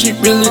tricking? Do she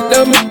really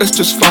love me? Let's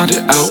just find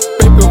it out.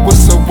 Baby,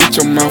 what's up with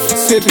your mouth?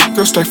 City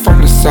girl straight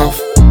from the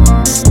south.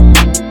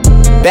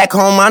 Back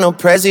home, I'm no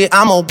president,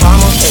 I'm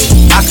Obama.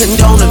 I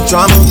condone the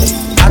drama.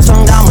 I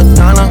tongue down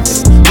Madonna.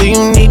 Do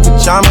you need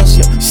pajamas?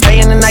 Yeah. Stay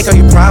in the night, girl,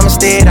 you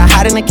promised it. I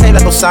hide in the cave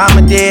like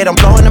Osama did. I'm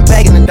blowing the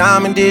bag in the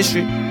diamond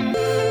district.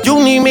 You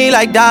need me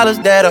like dollars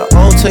that are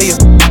owed to you.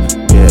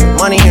 Yeah,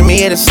 money and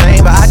me are the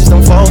same, but I just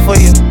don't fall for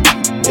you.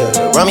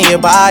 Yeah, run me your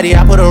body,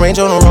 I put a range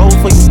on the road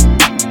for you.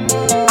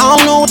 I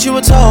don't know what you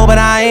were told, but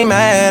I ain't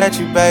mad at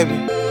you, baby.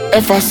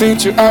 If I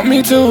sent you out,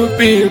 me too would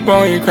be up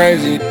on you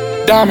crazy.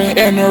 Diamond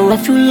in the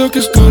rough, you look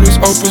as good as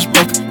Oprah's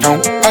bank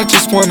account. I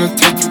just wanna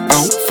take you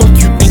out, fuck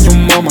you in your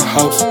mama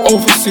house.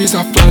 Overseas,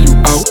 I fly you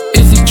out.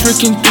 Is he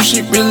tricking? Do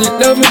she really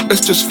love me?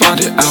 Let's just find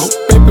it out.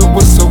 Baby,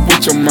 what's up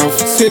with your mouth?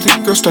 City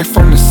girl straight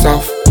from the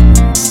south.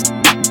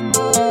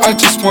 I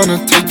just wanna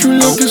take you,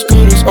 look as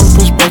good as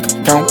Oprah's bank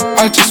account.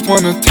 I just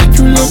wanna take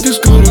you, look as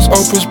good as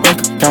Oprah's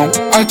bank account.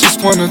 I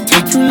just wanna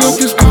take you,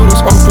 look as good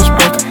as Oprah's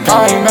bank account.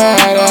 I ain't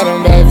mad at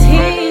him,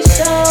 baby.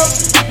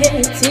 Teeshow, can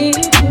you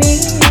teach me?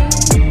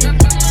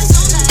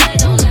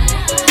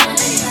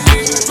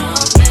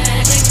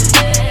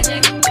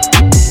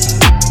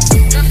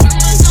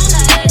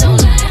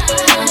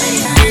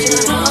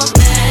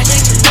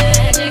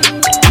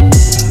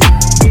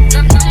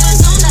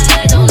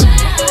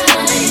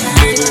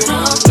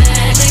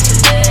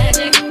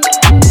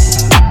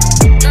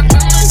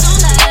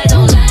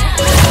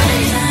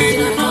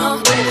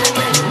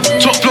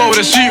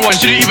 The sweet one,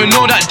 didn't even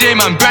know that day,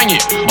 man, bang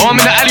it. Oh, I'm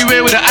in the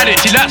alleyway with an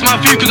addict, he likes my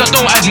view cause I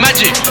don't add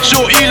magic.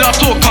 Short E love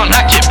talk, can't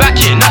hack it, back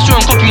it, that's why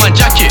I'm copying my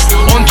jacket.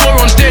 On tour,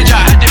 on stage, I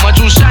had it, my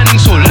jewels shining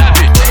so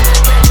lavish.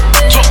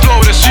 Top floor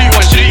with the sweet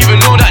one, didn't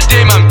even know that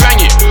day, man, bang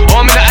it.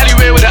 Oh, I'm in the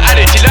alleyway with an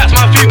addict, he likes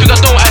my view cause I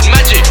don't add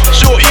magic.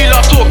 Short E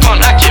love talk, can't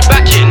hack it,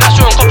 back it,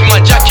 that's why I'm copying my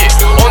jacket.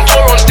 On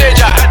tour, on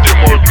stage, I had it,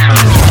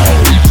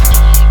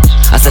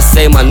 I said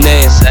say my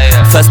name.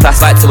 First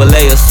class back to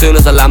LA as soon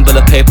as I land with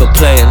a paper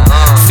plane.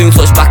 Soon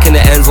touch back in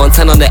the ends,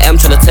 110 on the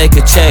M trying to take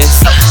a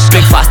chase.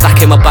 Big fat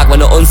stack in my bag when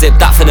I unzip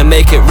that finna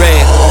make it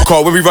rain.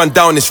 Call when we run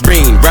down this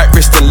rain. Right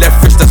wrist and left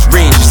wrist, that's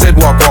rain. She said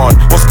walk on,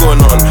 what's going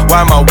on?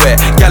 Why am I wet?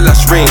 Gal,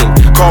 that's rain.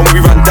 Call when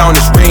we run down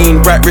this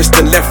rain. Right wrist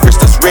and left wrist,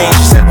 that's rain.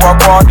 She said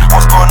walk on,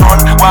 what's going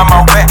on? Why am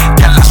I wet?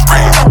 Gal, that's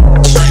rain.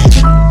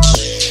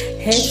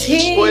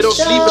 Boy, don't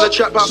sleep in the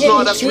trap house,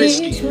 no, that's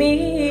risky.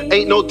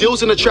 Ain't no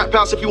deals in the trap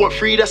house, if you want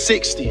free, that's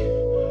 60.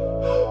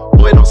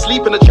 Boy, don't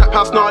sleep in the trap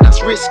house, no,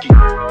 that's risky.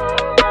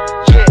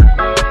 Yeah,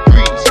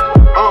 breeze,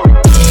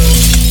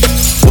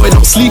 Boy,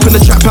 don't sleep in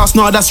the trap house,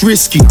 no, that's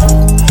risky.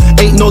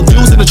 Ain't no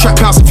deals in the trap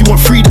house, if you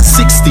want free, that's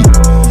 60.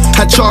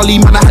 Had Charlie,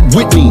 man, I had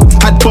Whitney.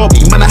 Had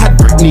Bobby, man, I had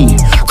Britney.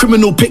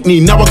 Criminal pickney,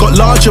 now I got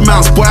large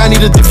amounts. Boy, I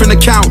need a different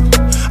account.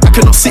 I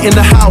cannot sit in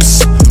the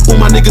house. All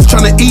my niggas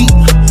tryna eat.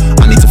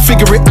 I need to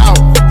figure it out.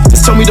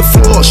 Just tell me the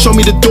floor, show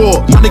me the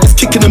door. My niggas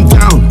kicking them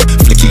down.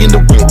 Flicky in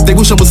the whip, they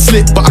wish I was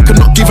slick, but I could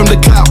not give them the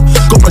clout.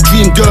 Got my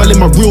dream girl in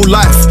my real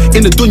life.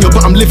 In the dunya,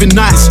 but I'm living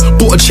nice.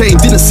 Bought a chain,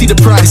 didn't see the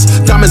price.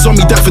 Diamonds on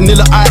me, that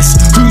vanilla ice.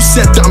 Who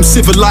said that I'm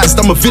civilized?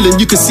 I'm a villain,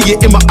 you can see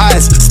it in my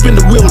eyes. Spin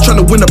the wheel, trying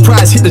to win a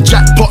prize. Hit the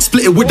jackpot,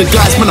 split it with the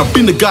guys. Man, I've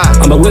been the guy.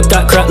 I'ma whip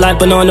that crap like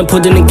banana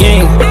pudding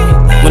again.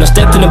 When I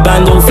step in the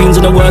band, all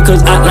fiends and the workers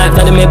act like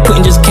Vladimir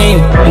Putin just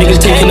came. Niggas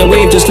taking a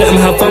wave, just let them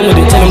have fun with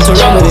it. Tell them to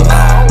run with it.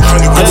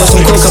 I got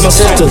some coke at my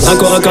sister's, I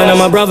got a gun at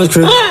my brother's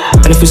crib.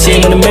 And if we see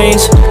him in the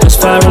mains, that's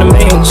fire in the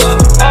mains.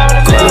 Got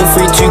a little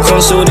 3-2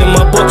 concealed in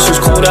my box, was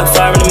called out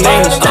fire in the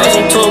mains. I was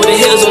on tour with the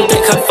hitters on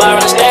deck, had fire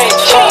on the stage.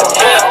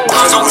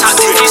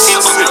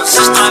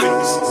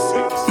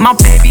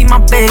 My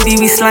baby,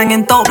 we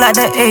slanging dope like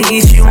the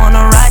 80s. She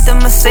wanna ride the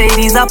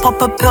Mercedes, I pop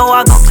a pill,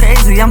 I go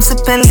crazy. I'm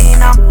sipping lean,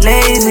 I'm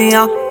lazy,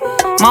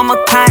 Mama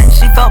crying,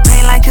 she felt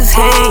pain like it's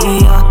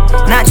Haiti,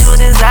 Natural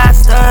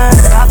disaster,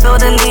 I feel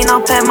the lean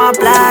up in my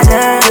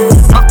bladder.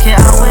 Fuck it,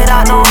 I'm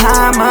without no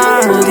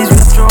hammer. These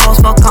withdrawals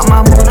fuck up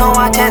my mood, no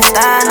I can't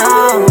stand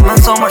up. Man,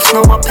 so much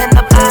snow up in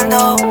the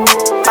bando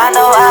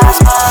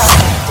asthma.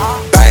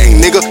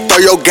 Bang, nigga, throw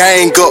your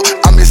gang up.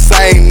 I'm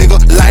insane, nigga,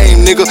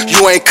 lame, nigga.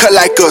 You ain't cut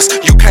like us,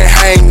 you can't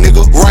hang,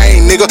 nigga.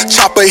 Rain, nigga,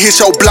 chopper hit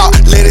your block,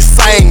 let it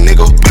sing,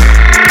 nigga.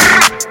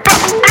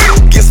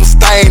 Get some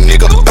stain,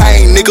 nigga,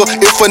 bang, nigga.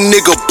 If a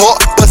nigga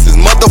bust his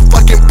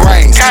motherfucking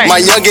brains. My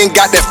youngin'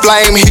 got that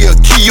flame, he'll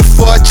kill you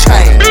for a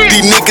chain.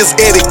 These niggas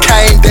Eddie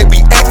Kane, they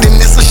be acting,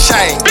 it's a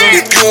shame.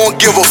 If you don't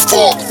give a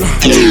fuck.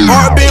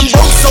 Heart been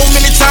broke so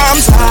many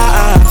times,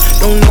 I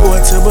don't know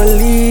what to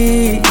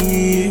believe.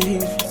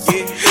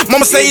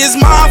 Mama say it's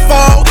my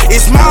fault,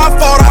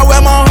 I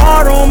wear my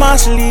heart on my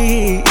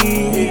sleeve.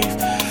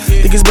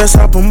 Think it's best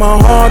I put my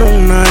heart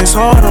on ice,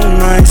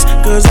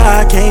 cause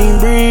I can't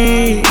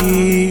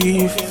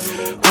breathe.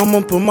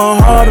 I'ma put my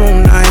heart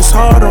on ice,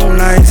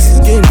 it's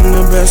getting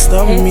the best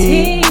of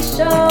me.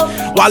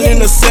 While in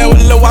the cell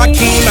with Lil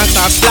Joaquin, I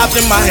started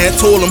slapping my head,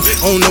 told him,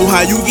 I don't know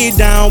how you get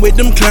down with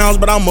them clowns,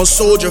 but I'm a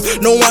soldier.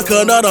 No one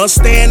could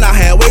understand, I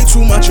had way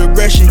too much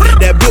aggression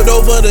that built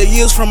over the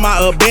years from my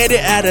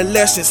abandoned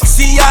adolescence.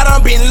 See, I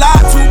done been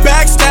lied to,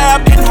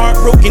 backstabbed and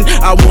heartbroken.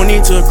 I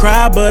wanted to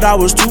cry, but I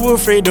was too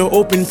afraid to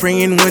open.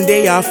 Praying one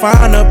day I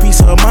find a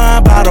peace of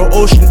mind by the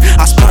ocean.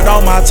 I spent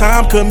all my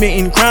time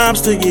committing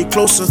crimes to get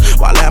closer.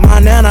 While at my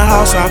nana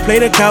house, I play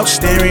the couch,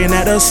 staring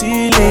at the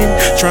ceiling,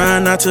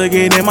 trying not to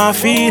get in my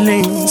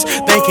feelings,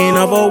 thinking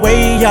of a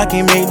way I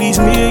can make these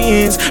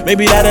millions.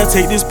 Maybe that'll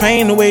take this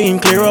pain away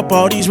and clear up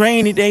all these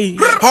rainy days.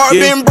 Heart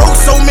been broke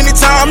so many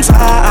times,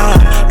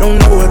 I don't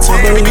know what to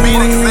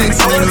believe.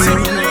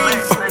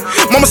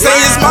 Mama say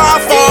it's my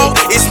fault,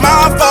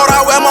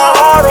 I wear my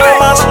heart on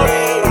my sleeve.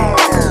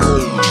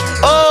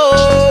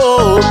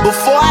 Oh,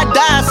 before I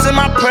die, send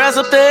my prayers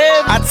up to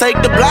heaven. I take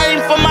the blame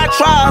for my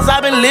trials,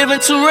 I've been living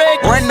too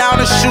reckless. Run down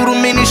and shoot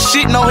him in his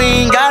shit, no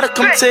he ain't gotta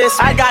contest.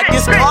 I got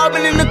this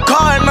carbon in the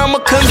car and I'm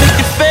a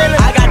convicted felon.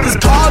 I got this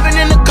carbon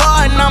in the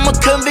car and I'm a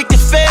convicted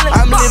felon.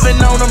 I'm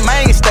living on the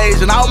main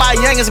stage and all my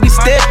youngins be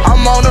stepping.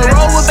 I'm on the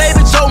road with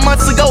Baby Joe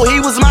months ago, he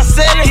was my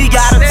setting. He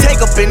got a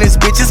take up in his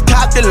bitches,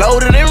 cocked and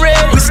loaded and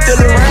ready. We still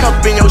run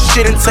up in your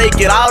shit and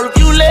take it all if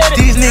you let it.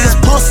 These niggas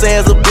pussy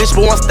as a bitch,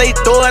 but once they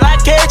throw it, I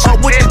catch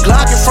up with the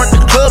Glock in front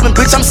of the club and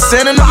bitch, I'm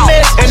sending a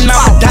mess. And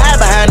I'ma die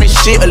behind this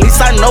shit, at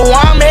least I know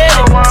where I'm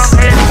headed.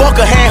 Fuck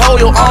a hand,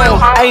 hold your own,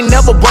 I ain't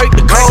never break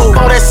the code.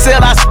 For that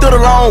cell, I stood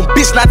alone,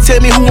 bitch, now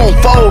tell me who won't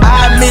fold.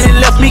 I admit it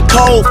left me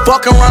cold,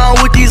 fuck around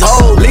with these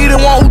hoes. Lead the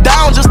one who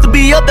down just to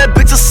be up, that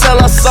bitch will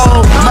sell her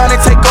soul. Money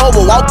take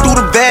over, walk through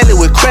the valley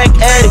with crack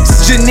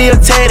addicts.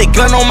 Janelle tatted,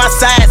 gun on my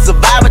side,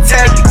 survivor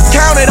tactics.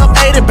 Counted up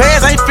 80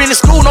 bands, ain't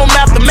finished school, no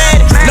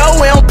mathematics. No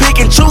way I'm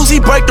pick and choose,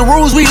 he break the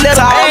rules, we let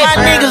him. All my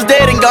niggas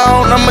dead and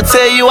gone, I'ma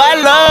tell you I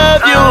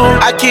love you.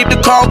 I keep the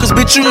calm, cause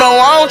bitch you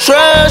know I don't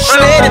trust you.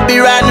 Steady be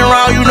riding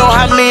around, you know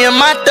how me and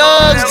my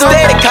thugs do.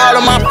 Steady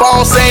calling my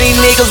phone, saying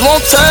these niggas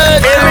won't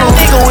touch. Every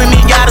nigga with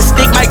me got a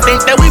stick, might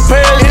think that we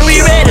purge. And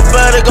we ready for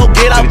to go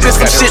get out, bitch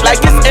some shit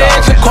like it's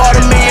edge.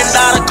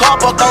 $250,000 car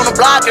parked on the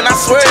block and I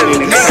swear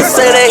niggas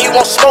say that he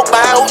won't smoke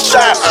behind who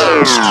shot.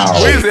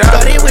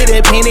 Started with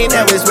a penny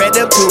that was wrapped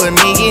up to $1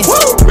 million.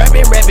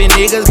 Rapping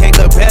niggas can't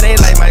compare, they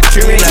like my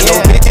trippin'. I know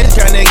bitches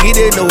tryna get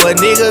it to a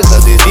nigga,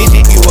 cause this bitch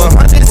if you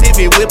 100 if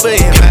it whipper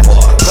in my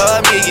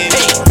car million.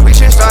 We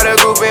should start a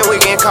group and we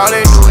can call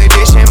it New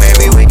Edition.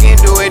 Maybe we can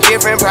do it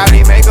different,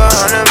 probably make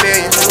 100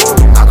 million.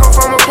 I come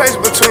from a place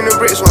between the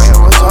bricks where it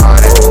was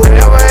hard. I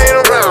never ain't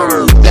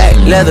around. Black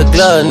leather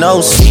glove,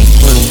 no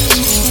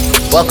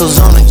sequins. Buckles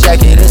on the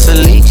jacket, it's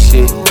elite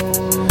shit.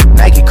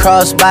 Nike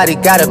crossbody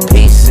got a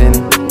piece in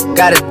it.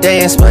 Gotta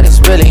dance, but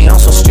it's really on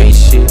some street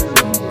shit.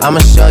 I'ma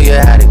show you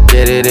how to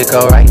get it. It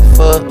go right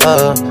foot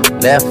up,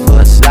 left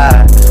foot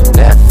slide,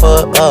 left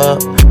foot up,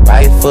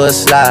 right foot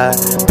slide.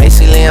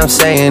 Basically, I'm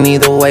saying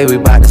either way, we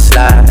bout to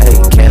slide. Hey,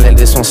 can't let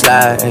this one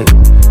slide. Hey.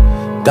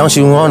 Don't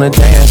you wanna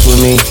dance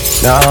with me?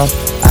 No,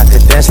 I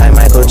could dance like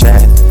Michael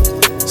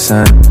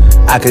Jackson.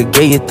 I could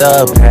get you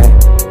the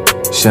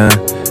passion.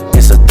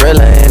 It's a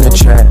thriller in the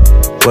trap.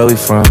 Where we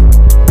from?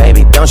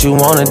 Baby, don't you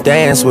wanna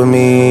dance with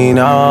me?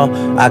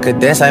 No, I could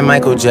dance like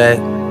Michael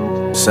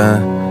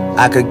Jackson.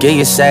 I could get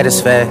you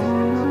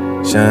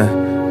satisfaction.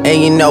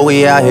 And you know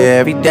we out here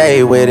every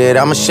day with it.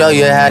 I'ma show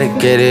you how to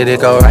get it. It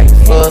go right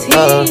foot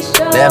up,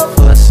 left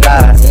foot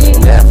slide,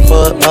 left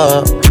foot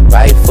up,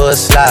 right foot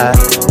slide.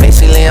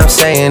 Basically I'm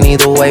saying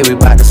either way we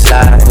bout to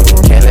slide.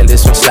 Can't let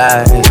this one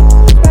slide.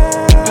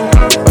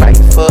 Right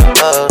foot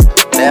up,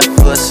 left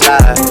foot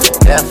slide,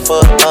 left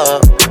foot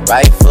up,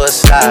 right foot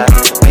slide.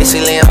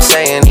 Basically I'm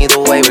saying either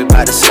way we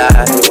bout to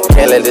slide.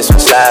 Can't let this one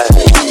slide.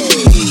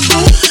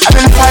 I've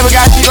been the type of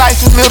guy she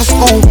likes since middle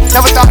school.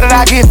 Never thought that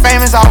I'd get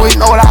famous, always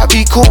know that I'd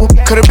be cool.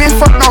 Could've been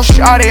fucked on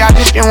shawty, I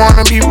just didn't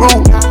wanna be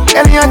rude.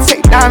 Elion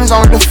take diamonds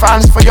on the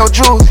finest for your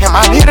jewels. And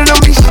my hitter them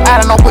be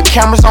sliding, don't put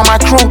cameras on my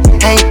crew.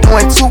 Ain't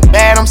doing too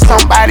bad, I'm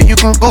somebody you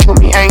can Google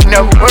me. Ain't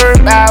never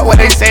worried about what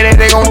they say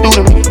that they gon' do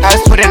to me. I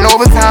just put in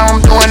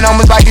overtime, I'm doing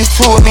numbers like it's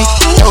two of me.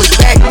 That was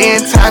back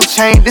then, time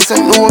changed, this a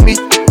new of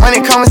me. Money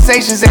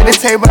conversations at the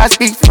table, I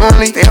speak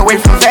fluently. Stay away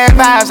from bad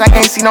vibes, I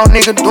can't see no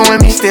nigga doing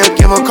me. Still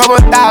give a couple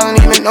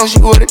 $1,000, even though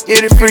she would've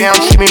did it free. They don't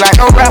treat me like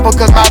no rapper,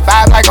 cause my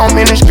vibe like on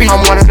ministry.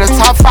 I'm one of the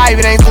top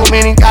 5, it ain't too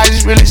many guys,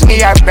 it's really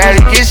me. I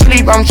barely get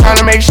sleep, I'm trying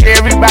to make sure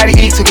everybody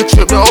eat. Took a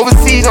trip to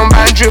overseas, I'm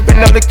buying drip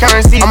and other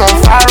currency. I'm on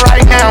fire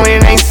right now,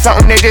 it ain't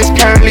something that just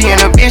currently.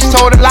 And a bitch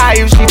told a lie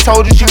if she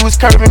told you she was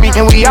curving me.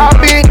 And we all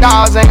big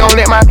dogs, ain't gon'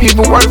 let my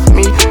people work for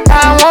me.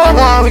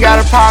 911, we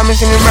got a problem, it's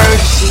an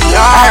emergency.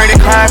 I heard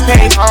it crying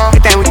paper.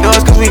 They think we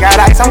thugs cause we got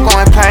ice, I'm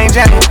going plain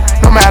Jane.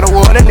 No matter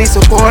what, at least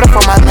a quarter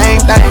for my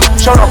main thing.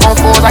 Showed up on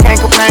fours, I can't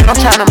complain, I'm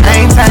tryna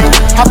maintain.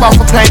 Hop off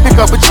a plane,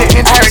 pick up a chick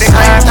and heard it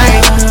clean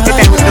thing. They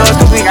think we thugs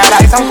cause we got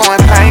ice, I'm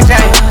going plain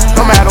Jane.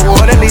 No matter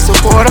what, at least a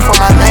quarter for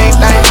my main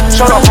thing.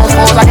 Showed up on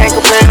fours, I can't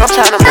complain, I'm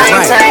tryna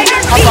maintain.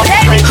 Hop off a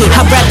plane.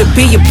 I'd rather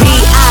be a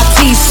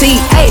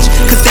B.I.T.C.H,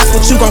 cause that's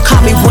what you gon'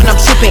 call me when I'm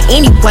trippin'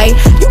 anyway.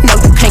 You know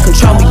you can't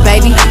control me,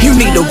 baby. You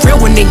need a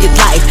real one in your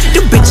life.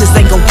 The bitches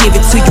ain't gon' give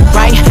it to you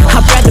right.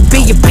 I'd rather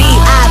be a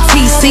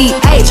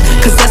B.I.T.C.H,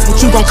 cause that's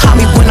what you gon' call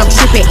me when I'm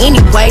trippin'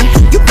 anyway.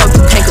 You know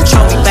you can't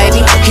control me,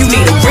 baby. You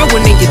need a real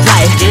one in your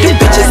life. The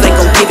bitches ain't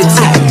gon' give it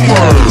to you.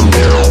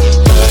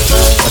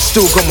 I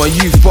still got my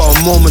youth, but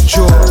I'm more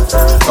mature.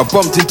 I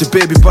bumped into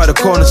baby by the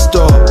corner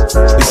store.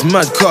 This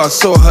mad car, I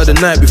saw her the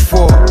night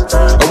before.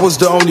 I was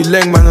the only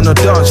leg man on the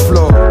dance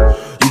floor.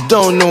 You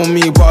don't know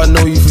me, but I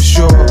know you for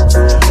sure.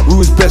 We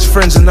was best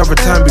friends another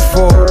time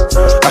before.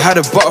 I had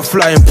a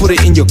butterfly and put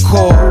it in your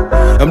core.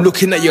 I'm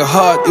looking at your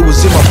heart, it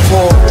was in my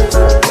paw.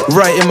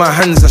 Right in my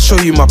hands, I show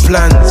you my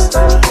plans.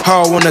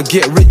 How I wanna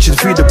get rich and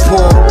feed the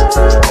poor.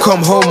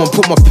 Come home and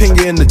put my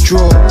finger in the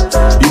drawer.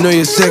 You know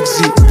you're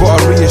sexy, but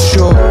I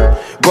reassure.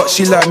 But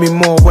she like me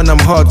more when I'm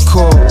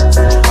hardcore.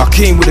 I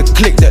came with a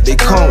click that they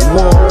can't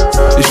walk.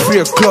 It's 3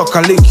 o'clock,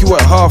 I link you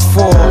at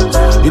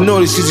 4:30. You know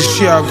this is the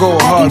shit I go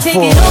hard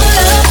for.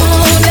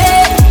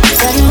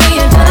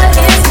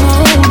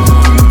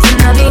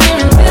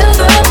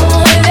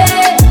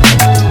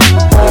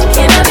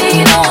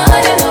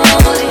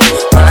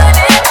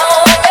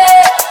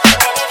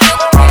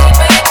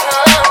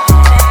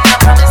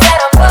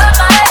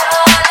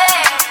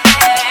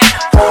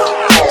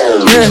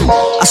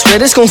 I swear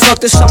this gon' fuck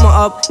the summer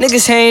up.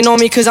 Niggas hating on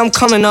me cause I'm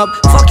coming up.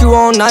 Fuck you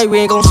all night, we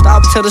ain't gon'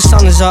 stop till the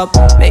sun is up.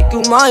 Make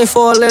you mine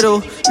for a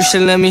little. You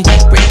should let me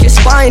break your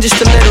spine just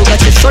a little.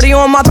 Got your shorty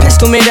on my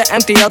pistol, made her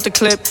empty out the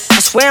clip.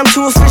 I swear I'm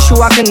too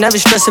official, I can never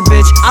stress a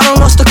bitch. I done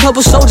lost a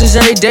couple soldiers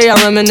every day, I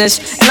reminisce.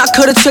 And I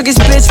could've took his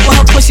bitch, but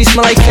her pussy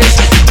smell like fish.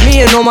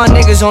 Me and all my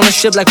niggas on the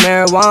ship like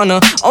marijuana.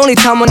 Only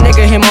time a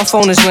nigga hit my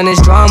phone is when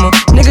it's drama.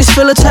 Niggas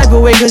feel a type of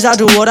way cause I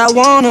do what I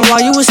wanna.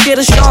 While you was scared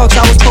of sharks,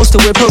 I was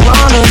posted with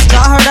piranhas.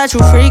 I heard that you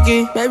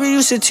freaky, maybe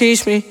you should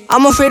teach me.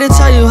 I'm afraid to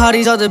tell you how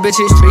these other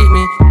bitches treat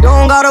me. You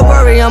don't gotta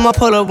worry, I'ma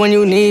pull up when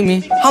you need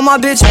me. How my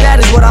bitch bad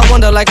is what I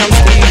wonder, like I'm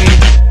Stevie.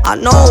 I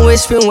know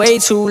it's been way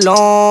too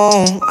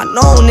long. I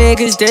know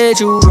niggas did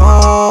you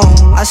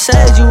wrong. I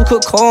said you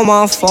could call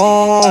my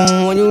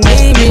phone when you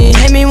need me.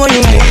 Hit me when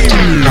you need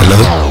me.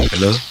 Hello?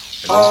 Hello?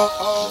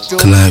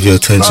 Can I have your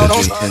attention?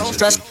 It's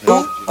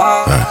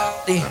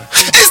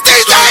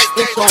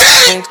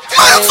DJ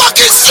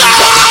motherfucking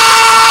sound!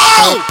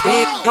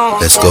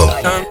 Let's go.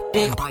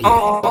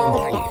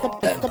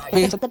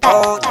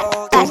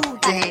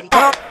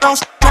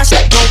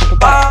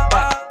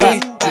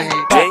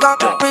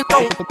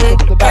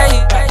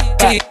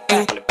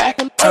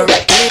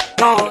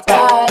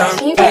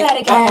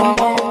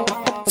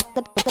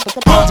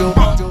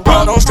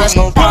 Don't stress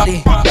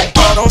nobody.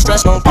 Don't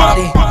stress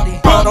nobody.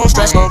 Don't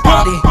stress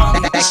nobody.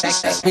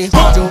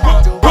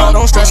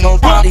 Don't stress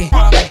nobody.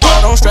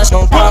 Don't stress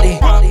nobody.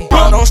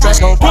 Don't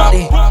stress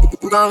nobody.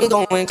 You got me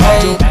going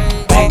crazy.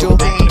 Angel,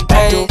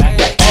 angel, angel,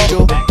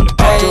 angel,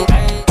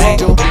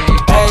 angel,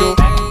 angel,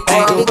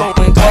 angel,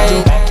 going crazy.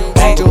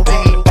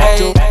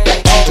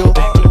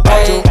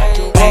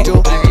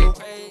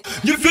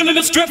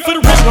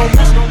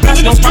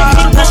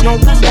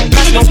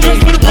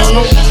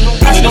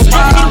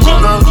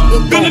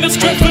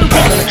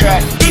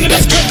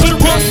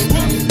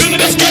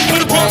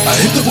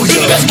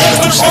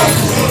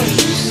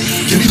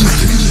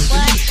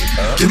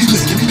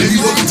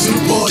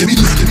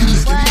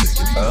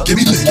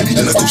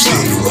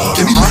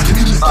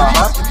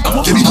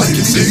 Give me like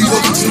it, baby,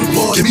 welcome to the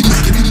party.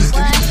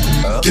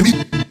 Give me,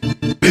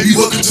 baby,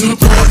 welcome to the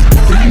party.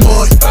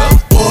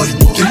 Party,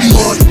 give me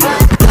party.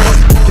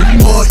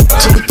 Party,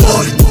 to the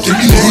party. Give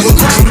me, baby,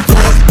 welcome to the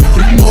party.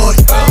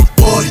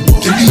 Party,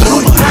 give me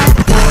party.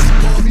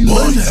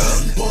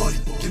 Party,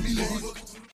 give me, baby, welcome.